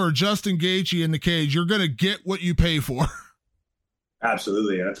Chandler, or Justin Gaethje in the cage, you're going to get what you pay for.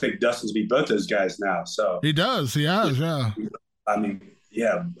 Absolutely. And I think Dustin's beat both those guys now. So he does. He has, yeah. I mean,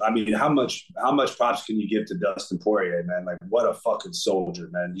 how much props can you give to Dustin Poirier, man? Like, what a fucking soldier,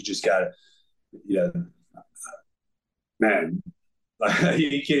 man. You just gotta, man,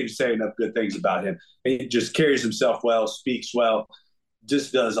 you can't even say enough good things about him. He just carries himself well, speaks well,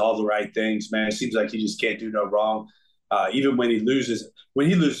 just does all the right things, man. It seems like he just can't do no wrong. Even when he loses,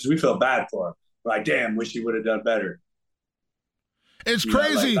 we feel bad for him. Like, damn, wish he would have done better. It's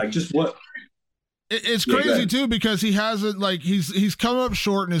crazy. Like just what? It's crazy too, because he hasn't, like, he's come up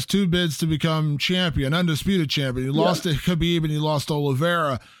short in his 2 bids to become champion, undisputed champion. He lost to Khabib and he lost to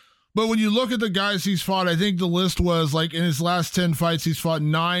Oliveira. But when you look at the guys he's fought, I think the list was, like, in his last 10 fights, he's fought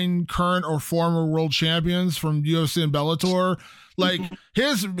 9 current or former world champions from UFC and Bellator. Like,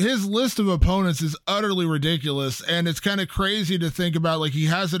 his list of opponents is utterly ridiculous, and it's kind of crazy to think about. Like, he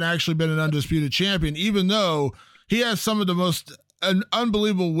hasn't actually been an undisputed champion, even though he has some of the most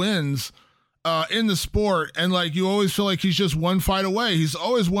unbelievable wins in the sport, and, like, you always feel like he's just one fight away. He's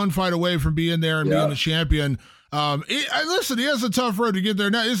always one fight away from being there and being a champion. Listen, he has a tough road to get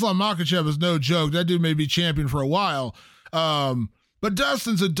there. Now, Islam Makhachev is no joke. That dude may be champion for a while. But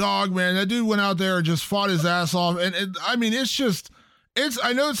Dustin's a dog, man. That dude went out there and just fought his ass off. And I mean,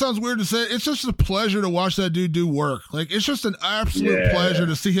 I know it sounds weird to say, it's just a pleasure to watch that dude do work. Like, it's just an absolute pleasure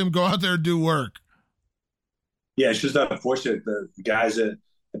to see him go out there and do work. Yeah, it's just unfortunate the guys that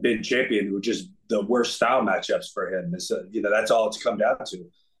have been champion were just the worst style matchups for him. It's, that's all it's come down to.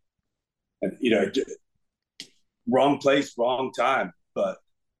 And, wrong place, wrong time. But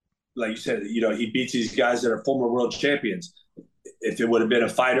like you said, he beats these guys that are former world champions. If it would have been a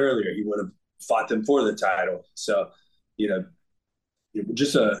fight earlier, he would have fought them for the title. So,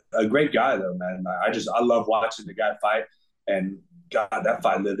 just a great guy, though, man. I love watching the guy fight. And God, that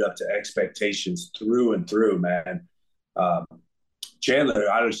fight lived up to expectations through and through, man. Chandler,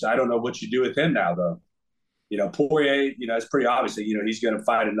 I don't know what you do with him now, though. Poirier, it's pretty obvious that, he's going to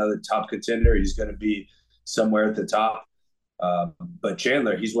fight another top contender. He's going to be somewhere at the top. But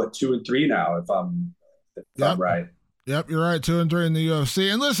Chandler, he's 2-3 now, if I'm right. Yep, you're right. 2-3 in the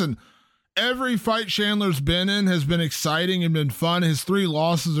UFC. And listen, every fight Chandler's been in has been exciting and been fun. His 3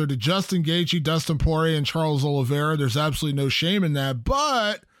 losses are to Justin Gaethje, Dustin Poirier, and Charles Oliveira. There's absolutely no shame in that.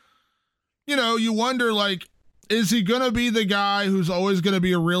 But, you wonder, like, is he going to be the guy who's always going to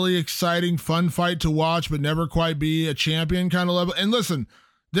be a really exciting, fun fight to watch, but never quite be a champion kind of level? And listen,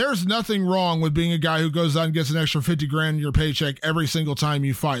 there's nothing wrong with being a guy who goes out and gets an extra $50,000 in your paycheck every single time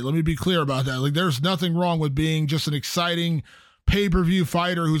you fight. Let me be clear about that. Like, there's nothing wrong with being just an exciting pay-per-view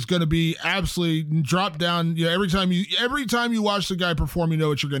fighter who's going to be absolutely drop down. Every time you watch the guy perform, you know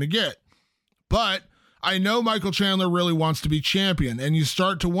what you're going to get. But I know Michael Chandler really wants to be champion, and you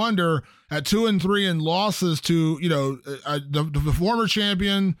start to wonder at 2-3 in losses to, the former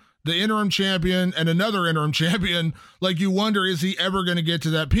champion, the interim champion, and another interim champion, like, you wonder, is he ever going to get to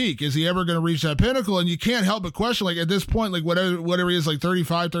that peak? Is he ever going to reach that pinnacle? And you can't help but question, like, at this point, like, whatever he is, like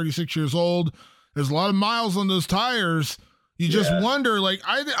 35, 36 years old, there's a lot of miles on those tires. You just wonder, like,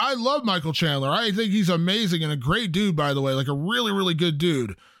 I love Michael Chandler. I think he's amazing and a great dude, by the way, like a really, really good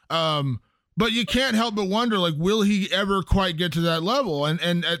dude. But you can't help but wonder, like, will he ever quite get to that level?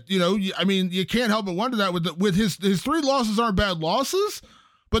 And you can't help but wonder that with his 3 losses aren't bad losses,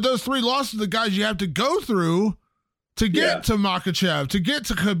 but those 3 losses are the guys you have to go through to get to Makhachev, to get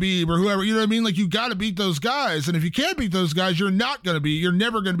to Khabib or whoever, you know what I mean? Like, you got to beat those guys. And if you can't beat those guys, you're never going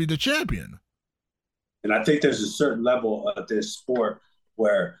to be the champion. And I think there's a certain level of this sport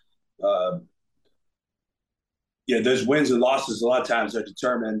where, those wins and losses a lot of times are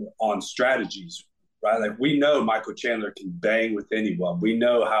determined on strategies, right? Like, we know Michael Chandler can bang with anyone. We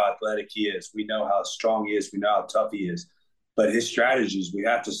know how athletic he is. We know how strong he is. We know how tough he is. But his strategies, we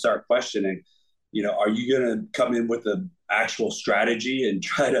have to start questioning, are you going to come in with an actual strategy and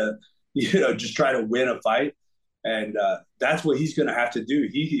try to, just try to win a fight? And that's what he's going to have to do.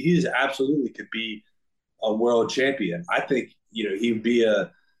 He is absolutely could be a world champion. I think, he'd be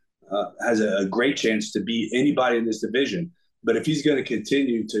has a great chance to beat anybody in this division. But if he's going to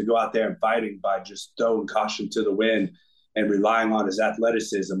continue to go out there and fighting by just throwing caution to the wind and relying on his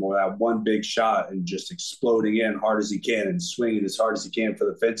athleticism or that one big shot and just exploding in hard as he can and swinging as hard as he can for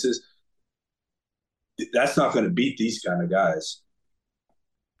the fences, that's not going to beat these kind of guys.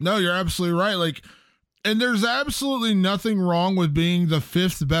 No, you're absolutely right. Like, and there's absolutely nothing wrong with being the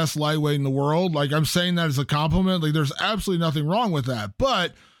 5th best lightweight in the world. Like, I'm saying that as a compliment. Like, there's absolutely nothing wrong with that.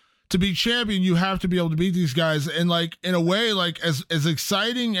 But to be champion, you have to be able to beat these guys. And, like, in a way, like, as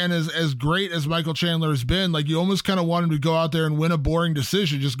exciting and as great as Michael Chandler has been, like, you almost kind of want him to go out there and win a boring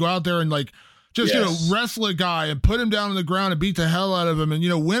decision. Just go out there and, like, just, wrestle a guy and put him down on the ground and beat the hell out of him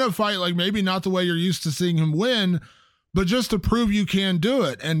and, win a fight, like, maybe not the way you're used to seeing him win, but just to prove you can do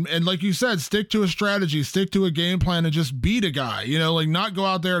it. And like you said, stick to a strategy, stick to a game plan, and just beat a guy, like, not go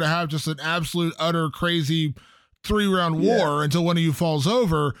out there to have just an absolute, utter, crazy 3-round war until one of you falls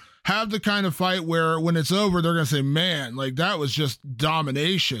over. Have the kind of fight where when it's over, they're going to say, man, like, that was just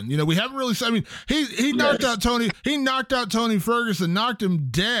domination. We haven't really, he knocked out Tony Ferguson, knocked him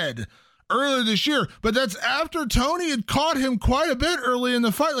dead earlier this year, but that's after Tony had caught him quite a bit early in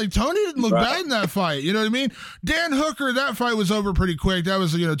the fight. Like, Tony didn't look bad in that fight. You know what I mean? Dan Hooker, that fight was over pretty quick. That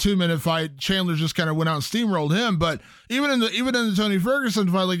was a 2-minute fight. Chandler just kind of went out and steamrolled him. But even in the Tony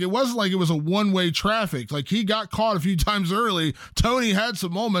Ferguson fight, like, it wasn't like it was a one-way traffic. Like, he got caught a few times early. Tony had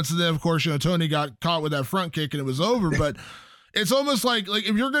some moments, and then of course, Tony got caught with that front kick and it was over. But it's almost like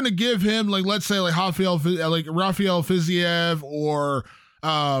if you're going to give him, like, let's say like Rafael Fiziev or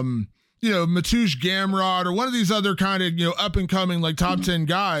Mateusz Gamrot or one of these other kind of, up and coming, like, top 10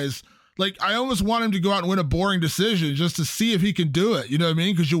 guys, like, I almost want him to go out and win a boring decision just to see if he can do it. You know what I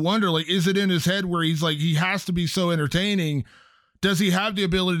mean? Because you wonder, like, is it in his head where he's like, he has to be so entertaining? Does he have the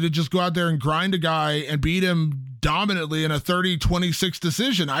ability to just go out there and grind a guy and beat him dominantly in a 30-26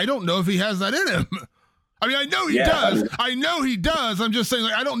 decision? I don't know if he has that in him. I mean, I know he does. I know he does. I'm just saying,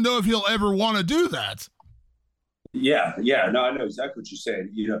 like, I don't know if he'll ever want to do that. Yeah. No, I know exactly what you're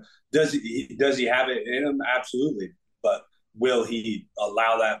saying. Does he have it in him? Absolutely. But will he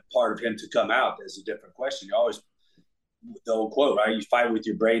allow that part of him to come out? That's a different question. You always, the old quote, right? You fight with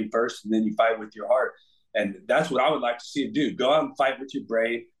your brain first, and then you fight with your heart. And that's what I would like to see him do. Go out and fight with your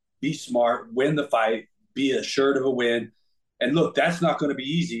brain, be smart, win the fight, be assured of a win. And look, that's not going to be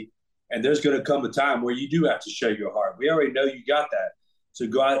easy. And there's going to come a time where you do have to show your heart. We already know you got that. So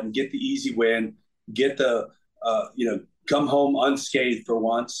go out and get the easy win, get the, come home unscathed for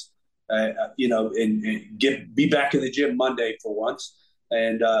once, and be back in the gym Monday for once.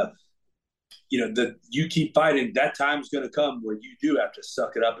 And, you keep fighting, that time's going to come where you do have to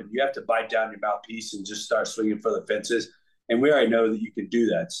suck it up and you have to bite down your mouthpiece and just start swinging for the fences. And we already know that you can do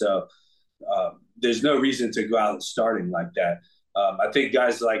that. So there's no reason to go out starting like that. I think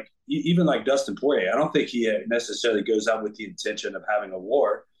guys even like Dustin Poirier, I don't think he necessarily goes out with the intention of having a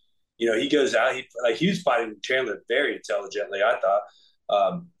war. He goes out, he was fighting Chandler very intelligently, I thought.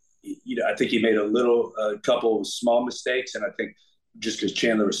 I think he made a couple of small mistakes. And I think just because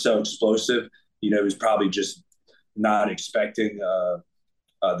Chandler was so explosive, he was probably just not expecting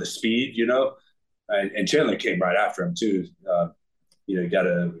the speed, and Chandler came right after him too.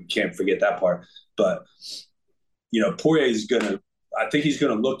 Can't forget that part. But, Poirier I think he's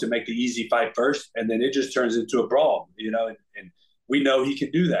going to look to make the easy fight first, and then it just turns into a brawl, and we know he can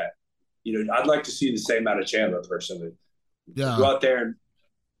do that. I'd like to see the same out of Chandler personally. Yeah. Go out there and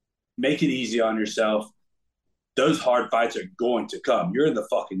make it easy on yourself. Those hard fights are going to come. You're in the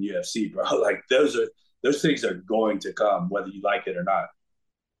fucking UFC, bro. Like those things are going to come, whether you like it or not.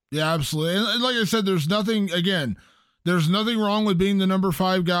 Yeah, absolutely. And like I said, there's nothing wrong with being the number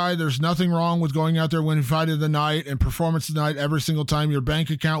 5 guy. There's nothing wrong with going out there winning fight of the night and performance of the night every single time. Your bank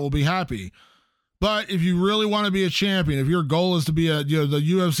account will be happy. But if you really want to be a champion, if your goal is to be the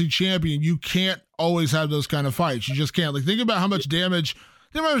UFC champion, you can't always have those kind of fights. You just can't. Like, think about how much damage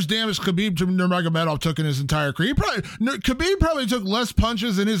Khabib Nurmagomedov took in his entire career. Khabib probably took less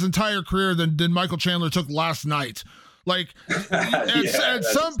punches in his entire career than Michael Chandler took last night. Like at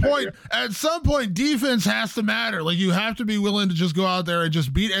some point, defense has to matter. Like, you have to be willing to just go out there and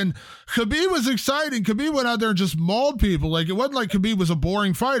just beat. And Khabib was exciting. Khabib went out there and just mauled people. Like, it wasn't like Khabib was a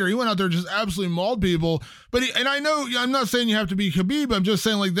boring fighter. He went out there and just absolutely mauled people. But I know, I'm not saying you have to be Khabib. I'm just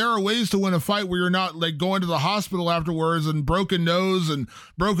saying, like, there are ways to win a fight where you're not like going to the hospital afterwards and broken nose and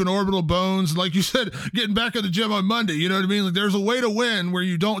broken orbital bones. Like you said, getting back in the gym on Monday. You know what I mean? Like, there's a way to win where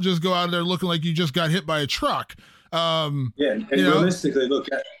you don't just go out there looking like you just got hit by a truck. And realistically, look,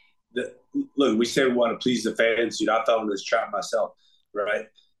 we say we want to please the fans. I fell into this trap myself, right?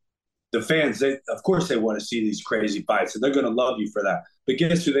 The fans, of course they want to see these crazy fights, and they're going to love you for that. But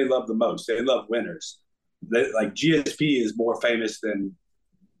guess who they love the most? They love winners. GSP is more famous than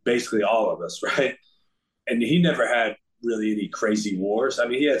basically all of us, right? And he never had really any crazy wars. I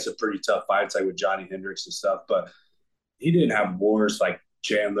mean, he had some pretty tough fights, like with Johnny Hendricks and stuff, but he didn't have wars like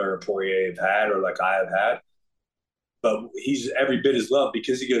Chandler or Poirier have had, or like I have had. But he's every bit as loved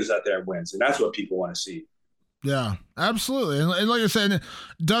because he goes out there and wins. And that's what people want to see. Yeah, absolutely. And like I said,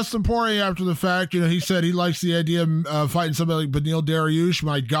 Dustin Poirier, after the fact, he said he likes the idea of fighting somebody like Beneil Dariush.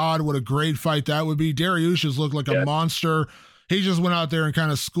 My God, what a great fight that would be. Dariush has looked like a monster. He just went out there and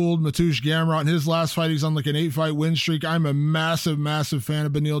kind of schooled Mateusz Gamrot. In his last fight, he's on like an 8-fight win streak. I'm a massive, massive fan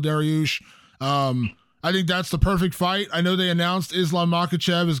of Beneil Dariush. I think that's the perfect fight. I know they announced Islam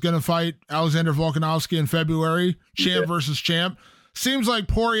Makhachev is going to fight Alexander Volkanovski in February, champ versus champ. Seems like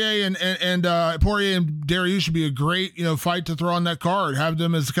Poirier and Poirier and Dariush should be a great, fight to throw on that card. Have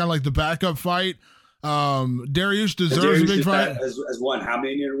them as kind of like the backup fight. Dariush deserves a big fight. Has won how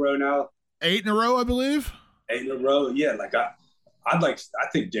many in a row now? 8 in a row, I believe. 8 in a row. Yeah, I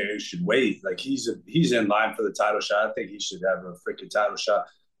think Dariush should wait. Like, he's in line for the title shot. I think he should have a freaking title shot.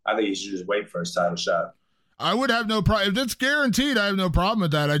 I think he should just wait for his title shot. I would have no problem. If it's guaranteed, I have no problem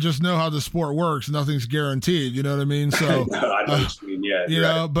with that. I just know how the sport works. Nothing's guaranteed. You know what I mean? So no, I know what you mean.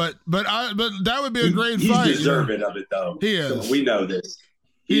 Yeah, right. but that would be a great fight. He's deserving of it, though. He is. So we know this.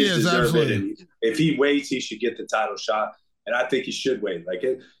 He is, absolutely. And if he waits, he should get the title shot. And I think he should wait. Like,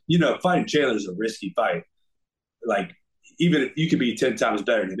 fighting Chandler is a risky fight. Like, even if you could be 10 times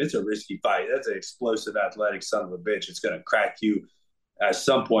better than him, it's a risky fight. That's an explosive, athletic son of a bitch. It's going to crack you at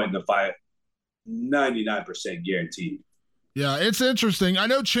some point in the fight, 99% guaranteed. Yeah, it's interesting. I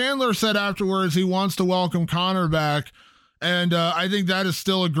know Chandler said afterwards he wants to welcome Conor back, and I think that is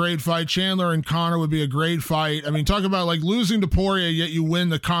still a great fight. Chandler and Conor would be a great fight. I mean, talk about like losing to Poirier, yet you win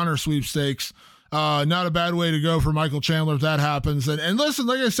the Conor sweepstakes. Not a bad way to go for Michael Chandler if that happens. And listen,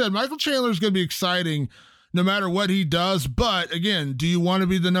 like I said, Michael Chandler is going to be exciting no matter what he does. But again, do you want to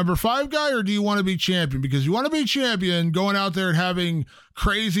be the number 5 guy or do you want to be champion? Because you want to be champion, going out there and having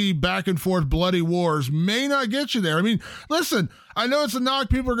crazy back and forth bloody wars may not get you there. I mean, listen, I know it's a knock.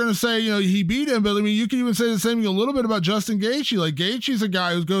 People are going to say, he beat him, but I mean, you can even say the same thing a little bit about Justin Gaethje. Like, Gaethje's a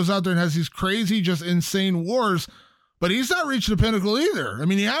guy who goes out there and has these crazy, just insane wars, but he's not reached the pinnacle either. I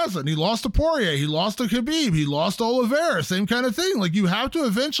mean, he hasn't. He lost to Poirier. He lost to Khabib. He lost to Oliveira. Same kind of thing. Like, you have to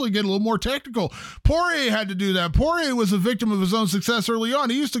eventually get a little more technical. Poirier had to do that. Poirier was a victim of his own success early on.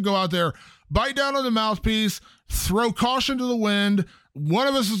 He used to go out there, bite down on the mouthpiece, throw caution to the wind. One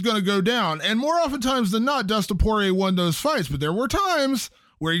of us is going to go down. And more oftentimes than not, Dustin Poirier won those fights. But there were times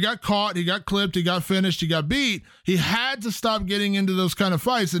where he got caught, he got clipped, he got finished, he got beat. He had to stop getting into those kind of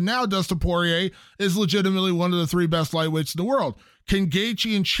fights. And now Dustin Poirier is legitimately one of the 3 best lightweights in the world. Can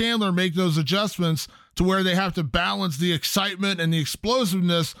Gaethje and Chandler make those adjustments to where they have to balance the excitement and the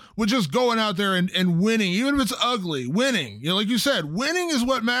explosiveness with just going out there and winning, even if it's ugly, winning? You know, like you said, winning is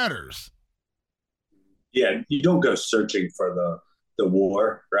what matters. Yeah, you don't go searching for the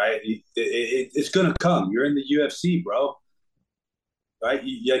war, right? It's going to come. You're in the UFC, bro. Right?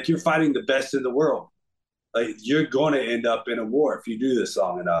 You're fighting the best in the world. Like, you're going to end up in a war if you do this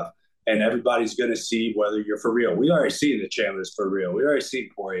long enough. And everybody's going to see whether you're for real. We already seen the Chandler's for real. We already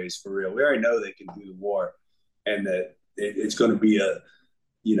seen Poirier's for real. We already know they can do the war. And that it's going to be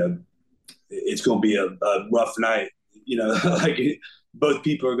it's going to be a rough night. You know, like, both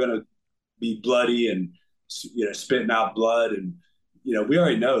people are going to be bloody and, spitting out blood. And, we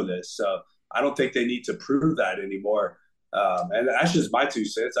already know this. So I don't think they need to prove that anymore. And that's just my 2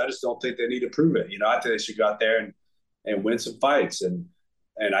 cents. I just don't think they need to prove it. I think they should go out there and win some fights. And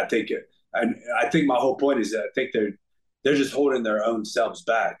I think my whole point is that I think they're just holding their own selves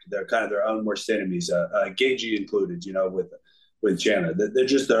back. They're kind of their own worst enemies, Gaethje included, with Chandler. They're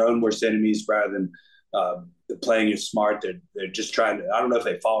just their own worst enemies rather than playing it smart. They're just trying to, I don't know if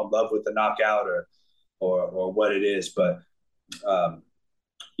they fall in love with the knockout or what it is, but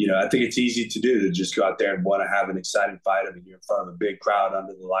I think it's easy to do, to just go out there and want to have an exciting fight. I mean, you're in front of a big crowd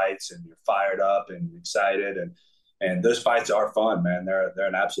under the lights and you're fired up and excited. And those fights are fun, man. They're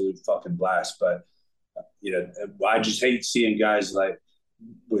an absolute fucking blast. But, I just hate seeing guys like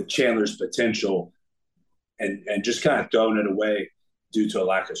with Chandler's potential and just kind of throwing it away due to a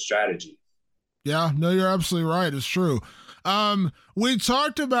lack of strategy. Yeah, no, you're absolutely right. It's true. We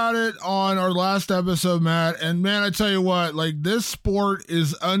talked about it on our last episode, Matt, and man, I tell you what, like, this sport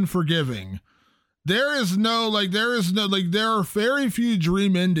is unforgiving. There are very few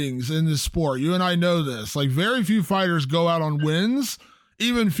dream endings in this sport. You and I know this. Like, very few fighters go out on wins.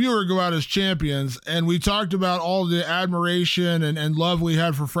 Even fewer go out as champions. And we talked about all the admiration and love we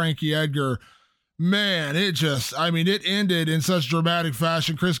had for Frankie Edgar. Man, it ended in such dramatic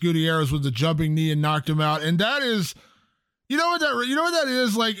fashion. Chris Gutierrez with the jumping knee and knocked him out. And that is, you know what that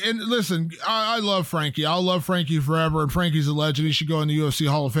is like. And listen, I love Frankie. I'll love Frankie forever. And Frankie's a legend. He should go in the UFC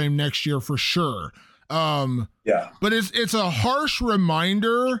Hall of Fame next year for sure. Yeah. But it's a harsh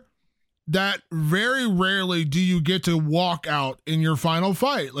reminder that very rarely do you get to walk out in your final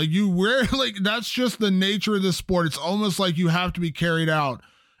fight. Like, that's just the nature of this sport. It's almost like you have to be carried out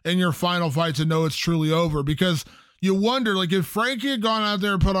in your final fight to know it's truly over, because you wonder, like, if Frankie had gone out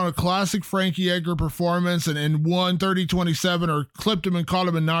there and put on a classic Frankie Edgar performance and won 30-27 or clipped him and caught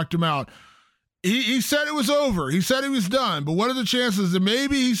him and knocked him out, he said it was over. He said he was done. But what are the chances that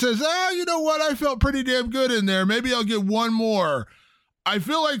maybe he says, you know what? I felt pretty damn good in there. Maybe I'll get one more. I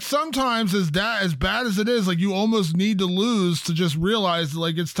feel like sometimes as bad as it is, like, you almost need to lose to just realize,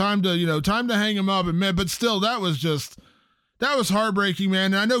 like, it's time to hang him up. And man, but still, that was heartbreaking,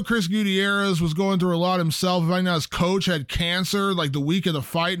 man. And I know Chris Gutierrez was going through a lot himself. I know his coach had cancer, like, the week of the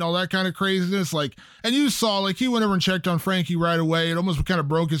fight and all that kind of craziness. Like, and you saw, like, he went over and checked on Frankie right away. It almost kind of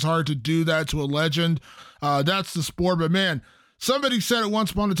broke his heart to do that to a legend. That's the sport. But man, somebody said it once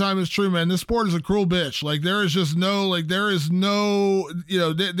upon a time, it's true, man. This sport is a cruel bitch. Like, there is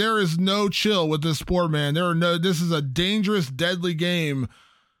no chill with this sport, man. This is a dangerous, deadly game.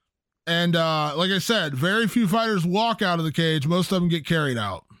 And like I said, very few fighters walk out of the cage. Most of them get carried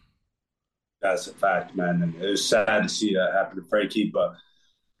out. That's a fact, man. And it was sad to see that happen to Frankie. But,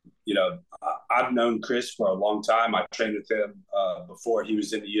 I've known Chris for a long time. I trained with him before he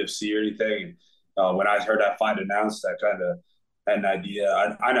was in the UFC or anything. And when I heard that fight announced, I kind of had an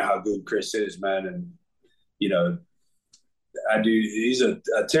idea. I know how good Chris is, man. And, he's a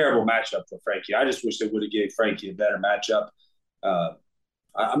terrible matchup for Frankie. I just wish they would have gave Frankie a better matchup.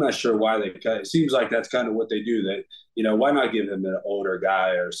 I'm not sure why it seems like that's kind of what they do. That, why not give him an older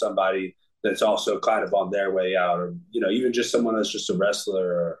guy or somebody that's also kind of on their way out, or, even just someone that's just a wrestler,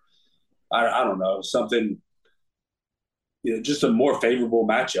 or I don't know, something, just a more favorable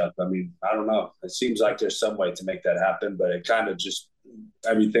matchup. I mean, I don't know. It seems like there's some way to make that happen, but it kind of just,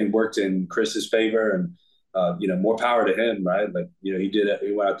 everything worked in Chris's favor, and, more power to him, right? Like, he did it.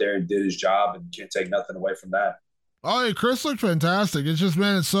 He went out there and did his job, and can't take nothing away from that. Oh, yeah, Chris looked fantastic. It's just,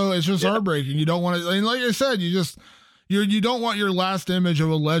 man, it's just heartbreaking. You don't want to, and like I said, you you don't want your last image of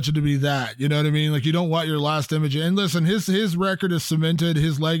a legend to be that. You know what I mean? Like, you don't want your last image. And listen, his record is cemented.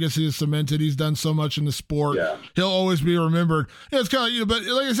 His legacy is cemented. He's done so much in the sport. Yeah. He'll always be remembered. Yeah, it's kind of, but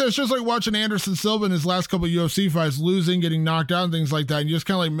like I said, it's just like watching Anderson Silva in his last couple of UFC fights, losing, getting knocked out and things like that. And you're just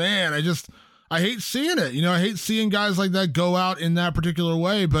kind of like, man, I hate seeing it. I hate seeing guys like that go out in that particular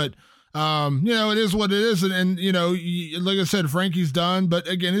way, but it is what it is. And like I said, Frankie's done, but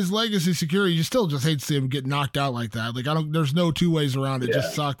again, his legacy security, you still just hate to see him get knocked out like that. Like, there's no two ways around it. It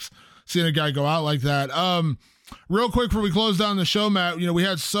just sucks seeing a guy go out like that. Real quick before we close down the show, Matt, we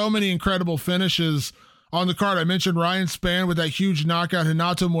had so many incredible finishes on the card. I mentioned Ryan Spann with that huge knockout.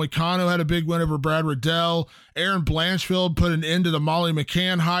 Hinato Moicano had a big win over Brad Riddell. Aaron Blanchfield put an end to the Molly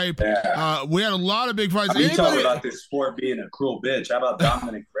McCann hype. Yeah. We had a lot of big fights. You talk about this sport being a cruel bitch. How about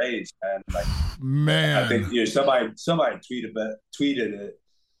Dominic Reyes, man? Man, I think somebody tweeted it.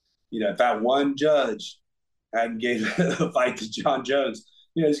 If that one judge hadn't gave a fight to John Jones,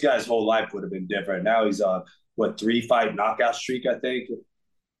 this guy's whole life would have been different. Now he's on 3-fight knockout streak, I think.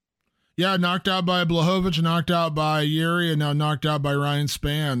 Yeah, knocked out by Blachowicz, knocked out by Yuri, and now knocked out by Ryan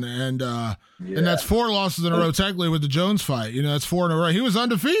Spann. And that's 4 losses in a row, technically, with the Jones fight. That's 4 in a row. He was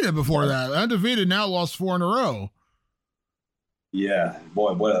undefeated before that. Undefeated, now lost 4 in a row. Yeah,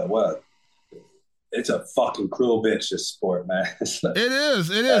 boy, what it's a fucking cruel bitch, this sport, man. It is.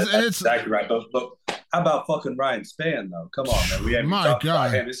 And it's exactly right. But how about fucking Ryan Spann, though? Come on, man. We haven't talked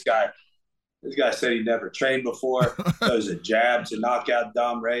about him. This guy said he never trained before. Throws a jab to knock out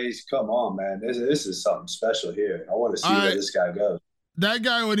Dom Reyes. Come on, man. This is something special here. I want to see where this guy goes. That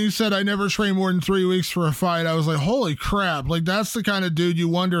guy, when he said, I never trained more than 3 weeks for a fight, I was like, holy crap. Like, that's the kind of dude you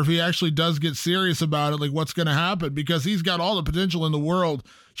wonder if he actually does get serious about it, like what's going to happen, because he's got all the potential in the world.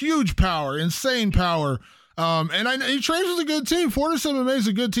 Huge power, insane power. He trains with a good team. Fortis MMA is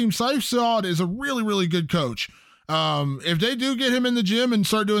a good team. Saif Saud is a really, really good coach. If they do get him in the gym and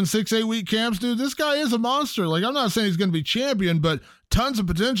start doing 6-8 week camps, dude, this guy is a monster. Like, I'm not saying he's going to be champion, but tons of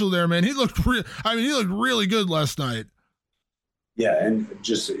potential there, man. He looked really good last night. Yeah, and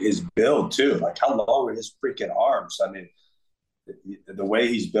just his build too. Like, how long are his freaking arms? I mean, the way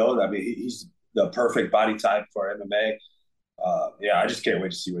he's built. I mean, he's the perfect body type for MMA. I just can't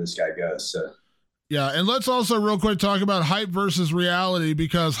wait to see where this guy goes. So. Yeah, and let's also real quick talk about hype versus reality,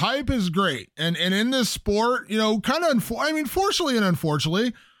 because hype is great. And in this sport, fortunately and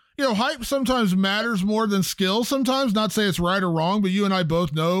unfortunately, hype sometimes matters more than skill sometimes. Not say it's right or wrong, but you and I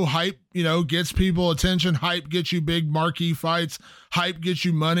both know hype, gets people attention. Hype gets you big marquee fights. Hype gets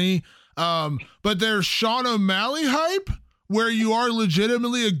you money. But there's Sean O'Malley hype, where you are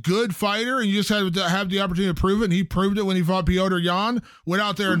legitimately a good fighter and you just have the opportunity to prove it. And he proved it when he fought Piotr Jan, went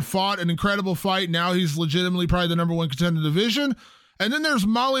out there and fought an incredible fight. Now he's legitimately probably the number 1 contender in the division. And then there's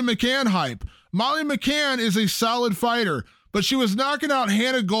Molly McCann hype. Molly McCann is a solid fighter, but she was knocking out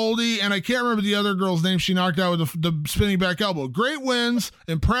Hannah Goldie, and I can't remember the other girl's name she knocked out with the spinning back elbow. Great wins,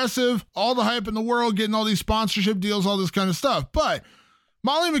 impressive, all the hype in the world, getting all these sponsorship deals, all this kind of stuff. But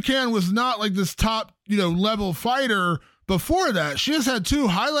Molly McCann was not like this top, level fighter before that. She just had 2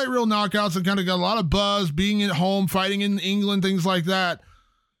 highlight reel knockouts and kind of got a lot of buzz, being at home, fighting in England, things like that.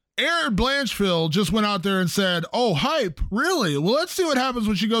 Aaron Blanchfield just went out there and said, oh, hype, really? Well, let's see what happens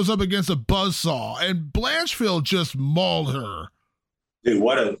when she goes up against a buzzsaw. And Blanchfield just mauled her. Dude,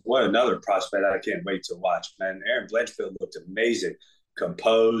 what another prospect I can't wait to watch, man. Aaron Blanchfield looked amazing,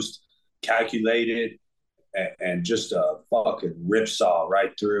 composed, calculated, and just a fucking ripsaw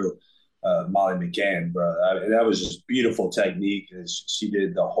right through Molly McCann, bro. I mean, that was just beautiful technique as she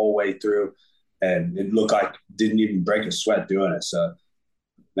did the whole way through, and it looked like didn't even break a sweat doing it. So,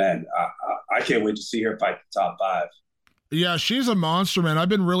 man, I can't wait to see her fight the top 5. Yeah, she's a monster, man. I've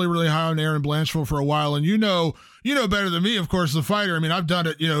been really, really high on Aaron Blanchfield for a while, and you know better than me, of course, the fighter. I mean, I've done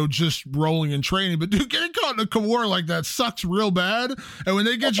it, just rolling and training, but dude, getting caught in a Kimura like that sucks real bad. And when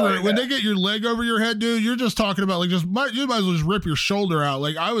they get when they get your leg over your head, dude, you're just talking about like you might as well just rip your shoulder out.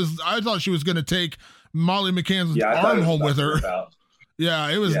 Like I thought she was going to take Molly McCann's arm home with her. Yeah,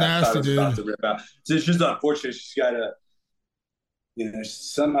 it was nasty, dude. So it's just unfortunate she's got to.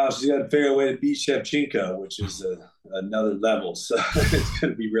 Somehow she's got to figure a way to beat Shevchenko, which is another level. So it's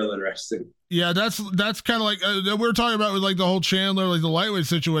going to be real interesting. Yeah, that's kind of like we're talking about with like the whole Chandler, like the lightweight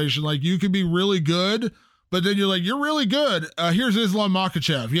situation. Like you could be really good, but then you're really good. Here's Islam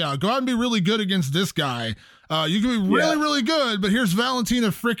Makhachev. Yeah, go out and be really good against this guy. You can be really, really good, but here's Valentina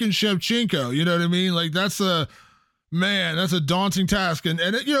freaking Shevchenko. You know what I mean? Like that's Man, that's a daunting task. And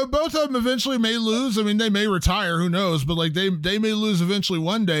both of them eventually may lose. I mean, they may retire, who knows, but like they may lose eventually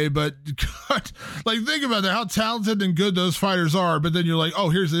one day, but God, like think about that, how talented and good those fighters are. But then you're like,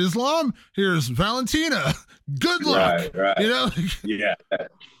 oh, here's Islam, here's Valentina. Good luck. Right. Yeah.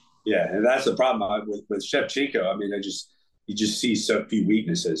 Yeah. And that's the problem with Shevchenko. I mean, you just see so few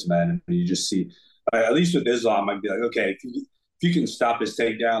weaknesses, man. And you just see, at least with Islam, I'd be like, okay, if you can stop his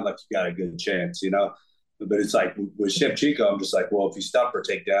takedown, like you got a good chance, But it's like with Shevchenko, I'm just like, well, if you stop her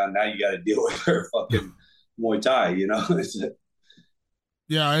takedown, now you got to deal with her fucking Muay Thai,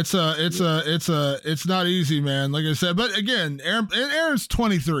 Yeah, it's not easy, man. Like I said, but again, Erin's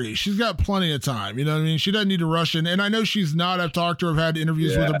 23. She's got plenty of time. You know what I mean? She doesn't need to rush in. And I know she's not. I've talked to her. I've had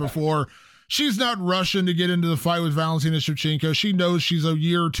interviews with her before. She's not rushing to get into the fight with Valentina Shevchenko. She knows she's a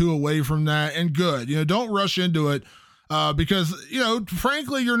year or two away from that, and good. Don't rush into it. Because,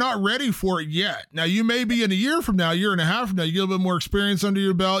 frankly, you're not ready for it yet. Now, you may be in a year from now, year and a half from now, you get a little bit more experience under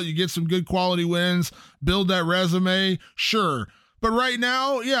your belt, you get some good quality wins, build that resume, sure. But right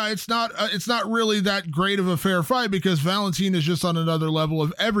now, yeah, it's not really that great of a fair fight because Valentina is just on another level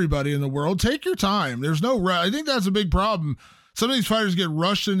of everybody in the world. Take your time. There's no I think that's a big problem. Some of these fighters get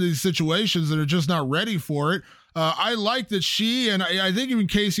rushed into these situations that are just not ready for it. I like that she, and I think even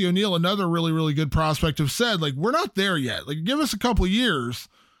Casey O'Neill, another really, really good prospect, have said, like, we're not there yet. Like, give us a couple years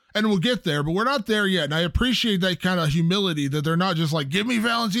and we'll get there, but we're not there yet. And I appreciate that kind of humility that they're not just like, give me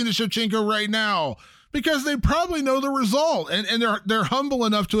Valentina Shevchenko right now, because they probably know the result. And they're humble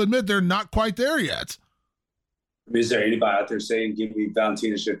enough to admit they're not quite there yet. Is there anybody out there saying, give me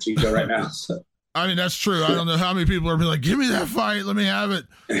Valentina Shevchenko right now? I mean, that's true. I don't know how many people are like, give me that fight. Let me have it.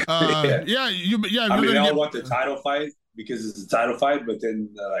 I mean, they all want the title fight because it's a title fight, but then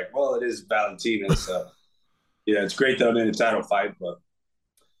they're like, well, it is Valentina. So, it's great that I'm in a title fight, but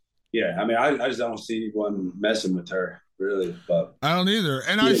yeah, I mean, I just don't see anyone messing with her, really. But I don't either.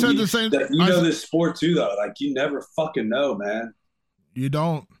 And I said the same. This sport too, though. Like, you never fucking know, man. You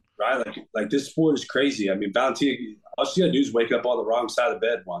don't. Right? Like this sport is crazy. I mean, Valentina, all she gotta do is wake up on the wrong side of the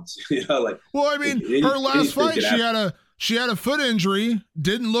bed once. Well, I mean, her last fight, she had a foot injury,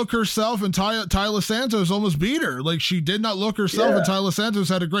 didn't look herself, and Tyler Santos almost beat her. Like, she did not look herself, and Tyler Santos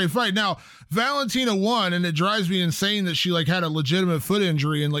had a great fight. Now, Valentina won, and it drives me insane that she had a legitimate foot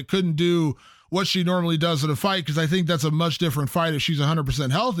injury and couldn't do what she normally does in a fight, because I think that's a much different fight if she's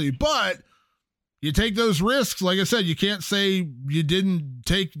 100% healthy. But you take those risks. Like I said, you can't say you didn't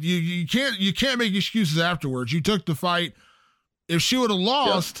take. You can't make excuses afterwards. You took the fight. If she would have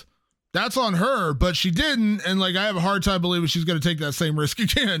lost, that's on her. But she didn't, and I have a hard time believing she's going to take that same risk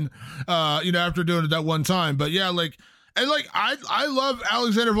again. After doing it that one time. But yeah, I love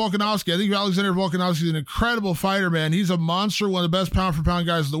Alexander Volkanovski. I think Alexander Volkanovski is an incredible fighter, man. He's a monster, one of the best pound for pound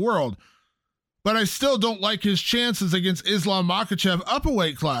guys in the world. But I still don't like his chances against Islam Makhachev up a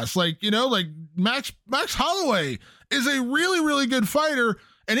weight class. Max Holloway is a really, really good fighter,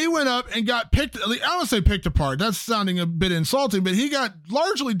 and he went up and got picked. I don't want to say picked apart. That's sounding a bit insulting, but he got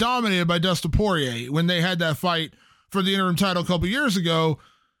largely dominated by Dustin Poirier when they had that fight for the interim title a couple years ago.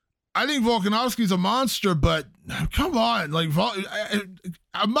 I think Volkanovski's a monster, but come on,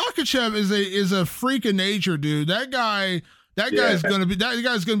 Makhachev is a freak of nature, dude. That guy's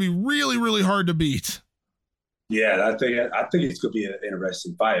gonna be really, really hard to beat. Yeah, I think it's gonna be an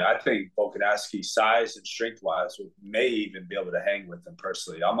interesting fight. I think Volkanovski's size and strength wise may even be able to hang with him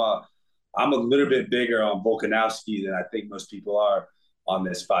personally. I'm a little bit bigger on Volkanovski than I think most people are on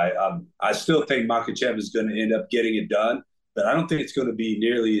this fight. I still think Makhachev is going to end up getting it done, but I don't think it's going to be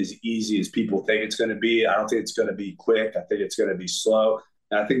nearly as easy as people think it's going to be. I don't think it's going to be quick. I think it's going to be slow,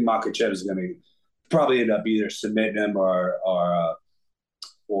 and I think Makhachev is going to probably end up either submitting him or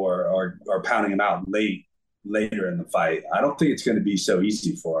pounding him out later in the fight. I don't think it's going to be so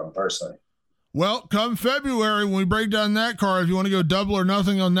easy for him personally. Well, come February, when we break down that card, if you want to go double or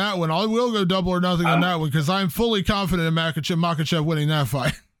nothing on that one, I will go double or nothing on that one, because I'm fully confident in Makhachev winning that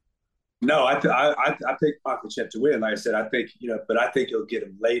fight. No, I picked Makhachev to win. Like I said, I think but I think he'll get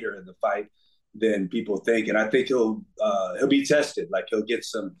him later in the fight than people think, and I think he'll be tested. He'll get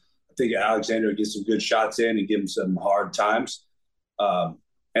some. I think Alexander will get some good shots in and give him some hard times. And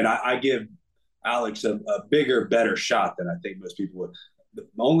I give Alex a bigger, better shot than I think most people would. The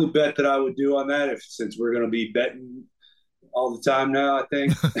only bet that I would do on that, since we're going to be betting all the time now, I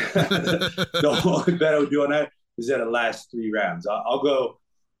think the only bet I would do on that is that it lasts 3 rounds. I'll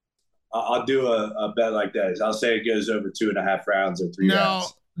do a bet like that. I'll say it goes over 2.5 rounds or 3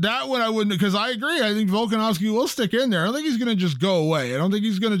 rounds. That one I wouldn't, because I agree. I think Volkanovski will stick in there. I don't think he's going to just go away. I don't think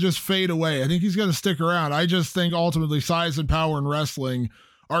he's going to just fade away. I think he's going to stick around. I just think ultimately size and power in wrestling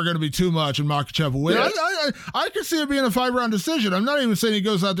are going to be too much, and Makhachev will win. Yeah. I could see it being a 5-round decision. I'm not even saying he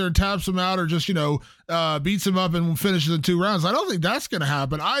goes out there and taps him out or just, beats him up and finishes in 2 rounds. I don't think that's going to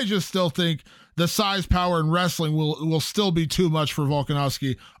happen. I just still think the size, power, and wrestling will still be too much for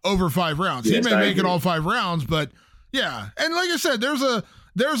Volkanovski over 5 rounds. Yes, he may make it all 5 rounds, but yeah. And like I said, there's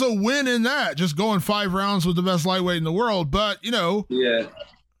a win in that, just going 5 rounds with the best lightweight in the world. But I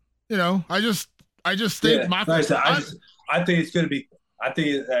just think I think it's going to be. I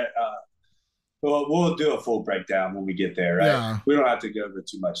think that we'll do a full breakdown when we get there. Right? Yeah. We don't have to go over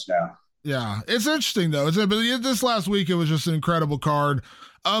too much now. Yeah, it's interesting though. But this last week it was just an incredible card,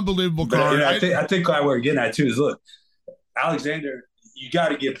 unbelievable card. I think what we're getting at too is, look, Alexander, you got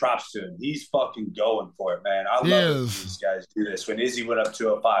to give props to him. He's fucking going for it, man. I love when these guys do this. When Izzy went up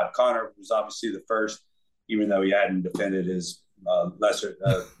 205, Conor was obviously the first, even though he hadn't defended his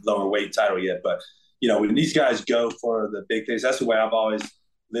lower weight title yet. But when these guys go for the big things, that's the way I've always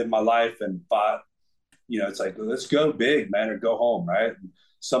lived my life and fought. It's like, let's go big, man, or go home, right? And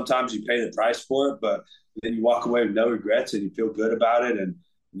sometimes you pay the price for it, but then you walk away with no regrets and you feel good about it, and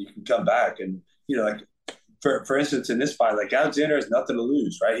you can come back. And like for instance, in this fight, like Alexander has nothing to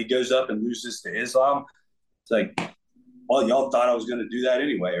lose, right? He goes up and loses to Islam. It's like, well, y'all thought I was going to do that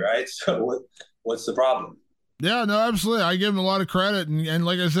anyway, right? So what's the problem? Yeah, no, absolutely. I give him a lot of credit, and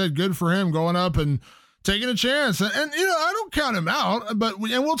like I said, good for him going up and taking a chance. And I don't count him out, and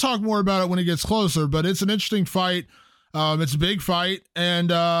we'll talk more about it when it gets closer. But it's an interesting fight. It's a big fight,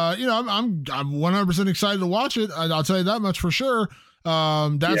 and I'm 100% excited to watch it. I'll tell you that much for sure.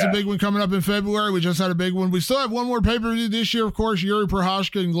 That's a big one coming up in February. We just had a big one. We still have one more pay-per-view this year, of course. Yuri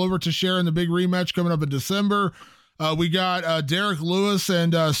Prochazka and Glover Teixeira in the big rematch coming up in December. We got Derek Lewis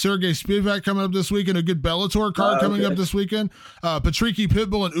and Sergey Spivak coming up this weekend. A good Bellator card coming up this weekend. Patricky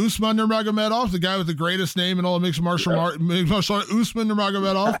Pitbull and Usman Nurmagomedov, the guy with the greatest name in all of mixed martial art, Usman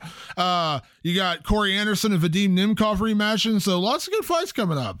Nurmagomedov. You got Corey Anderson and Vadim Nemkov rematching. So lots of good fights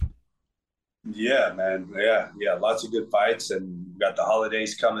coming up. Yeah, man. Yeah. Lots of good fights, and we got the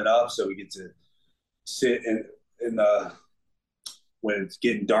holidays coming up, so we get to sit in the when it's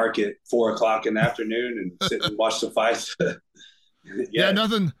getting dark at 4:00 in the afternoon and sit and watch the fights.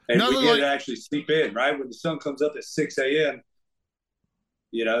 Nothing. And nothing we get to actually sleep in, right? When the sun comes up at 6 a.m.,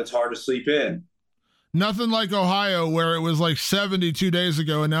 it's hard to sleep in. Nothing like Ohio, where it was like 72 days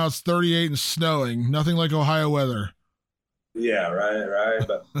ago and now it's 38 and snowing. Nothing like Ohio weather. Yeah, right.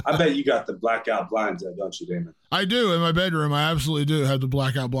 But I bet you got the blackout blinds there, don't you, Damon? I do in my bedroom. I absolutely do have the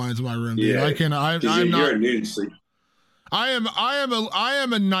blackout blinds in my room. Dude. Yeah, you're a noon sleep. I am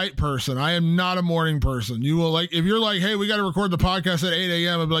a night person. I am not a morning person. You will if you're like, hey, we got to record the podcast at 8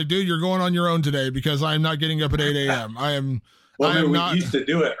 a.m. I'd be like, dude, you're going on your own today because I'm not getting up at 8 a.m. We used to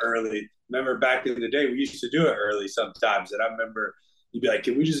do it early. Remember back in the day, we used to do it early sometimes. And I remember you'd be like,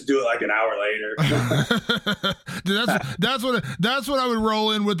 can we just do it like an hour later? Dude, that's what I would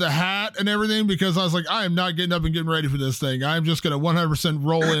roll in with the hat and everything, because I was like, I am not getting up and getting ready for this thing. I'm just going to 100%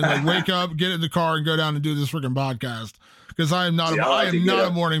 roll in, wake up, get in the car and go down and do this freaking podcast. Because I am not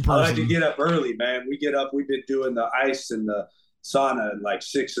a morning person. I like to get up early, man. We've been doing the ice and the sauna at like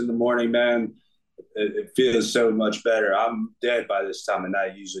 6 in the morning, man. It feels so much better. I'm dead by this time of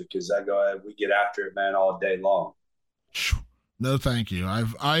night usually because we get after it, man, all day long. No, thank you.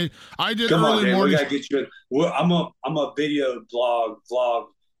 I did Come early on, man. morning. We gotta get you. I'm a video vlog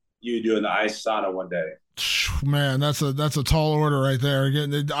you doing the ice sauna one day. Man, that's a tall order right there.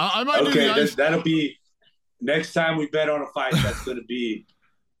 I might do the ice. That'll be next time we bet on a fight. That's gonna be.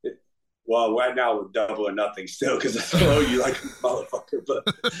 Well, right now we're double or nothing still because I slow you like a motherfucker.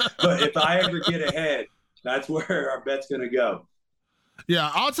 But if I ever get ahead, that's where our bet's gonna go. Yeah,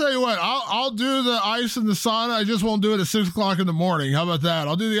 I'll tell you what. I'll do the ice and the sauna. I just won't do it at 6 o'clock in the morning. How about that?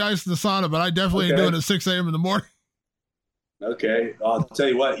 I'll do the ice and the sauna, but I definitely ain't doing it at 6 a.m. in the morning. Okay, I'll tell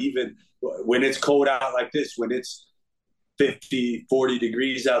you what. Even when it's cold out like this, when it's 50, 40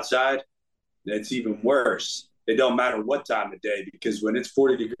 degrees outside, that's even worse. It don't matter what time of day, because when it's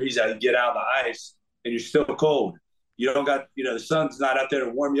 40 degrees out, you get out of the ice and you're still cold. You don't got, the sun's not out there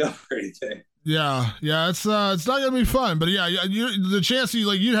to warm you up or anything. Yeah, it's not gonna be fun, but the chance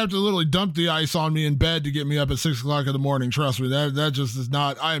you'd have to literally dump the ice on me in bed to get me up at 6 o'clock in the morning. Trust me, that just is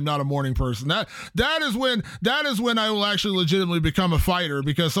not. I am not a morning person. That is when I will actually legitimately become a fighter,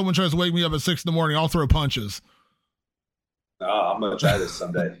 because someone tries to wake me up at 6 in the morning, I'll throw punches. Oh, I'm gonna try this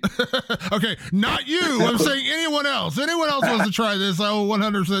someday. Okay, not you. I'm saying anyone else. Anyone else wants to try this? I will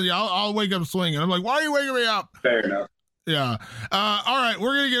 100%. I'll wake up swinging. I'm like, why are you waking me up? Fair enough. Yeah. All right.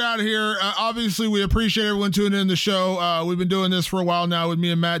 We're going to get out of here. Obviously, we appreciate everyone tuning in the show. We've been doing this for a while now with me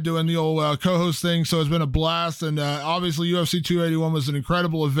and Matt doing the old co-host thing. So it's been a blast. And obviously, UFC 281 was an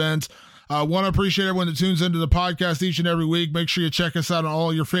incredible event. Want to appreciate everyone that tunes into the podcast each and every week. Make sure you check us out on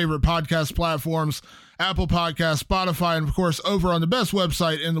all your favorite podcast platforms, Apple Podcasts, Spotify, and of course, over on the best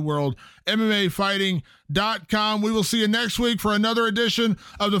website in the world, MMAfighting.com. We will see you next week for another edition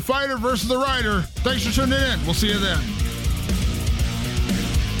of The Fighter versus the Writer. Thanks for tuning in. We'll see you then.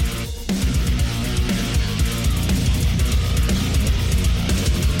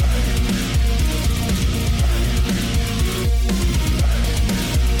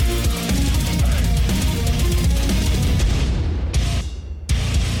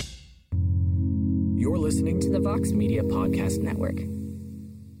 You're listening to the Vox Media Podcast Network.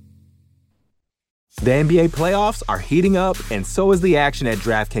 The NBA playoffs are heating up, and so is the action at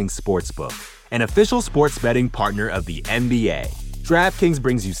DraftKings Sportsbook, an official sports betting partner of the NBA. DraftKings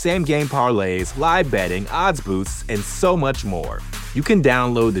brings you same-game parlays, live betting, odds boosts, and so much more. You can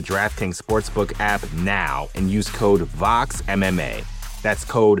download the DraftKings Sportsbook app now and use code VOXMMA. That's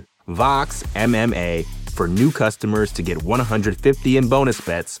code VOXMMA for new customers to get $150 in bonus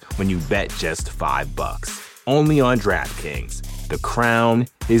bets when you bet just $5. Only on DraftKings. The crown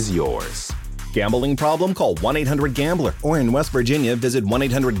is yours. Gambling problem? Call 1-800-GAMBLER. Or in West Virginia, visit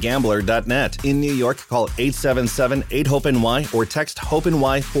 1-800-GAMBLER.net. In New York, call 877-8-HOPE-NY or text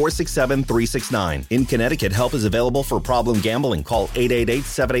HOPE-NY 467-369. In Connecticut, help is available for problem gambling. Call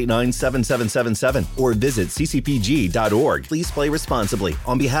 888-789-7777 or visit ccpg.org. Please play responsibly.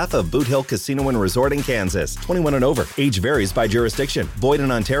 On behalf of Boot Hill Casino and Resort in Kansas, 21 and over. Age varies by jurisdiction. Void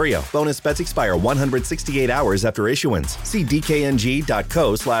in Ontario. Bonus bets expire 168 hours after issuance. See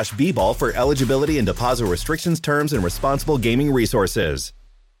dkng.co/bball for eligibility and deposit restrictions, terms, and responsible gaming resources.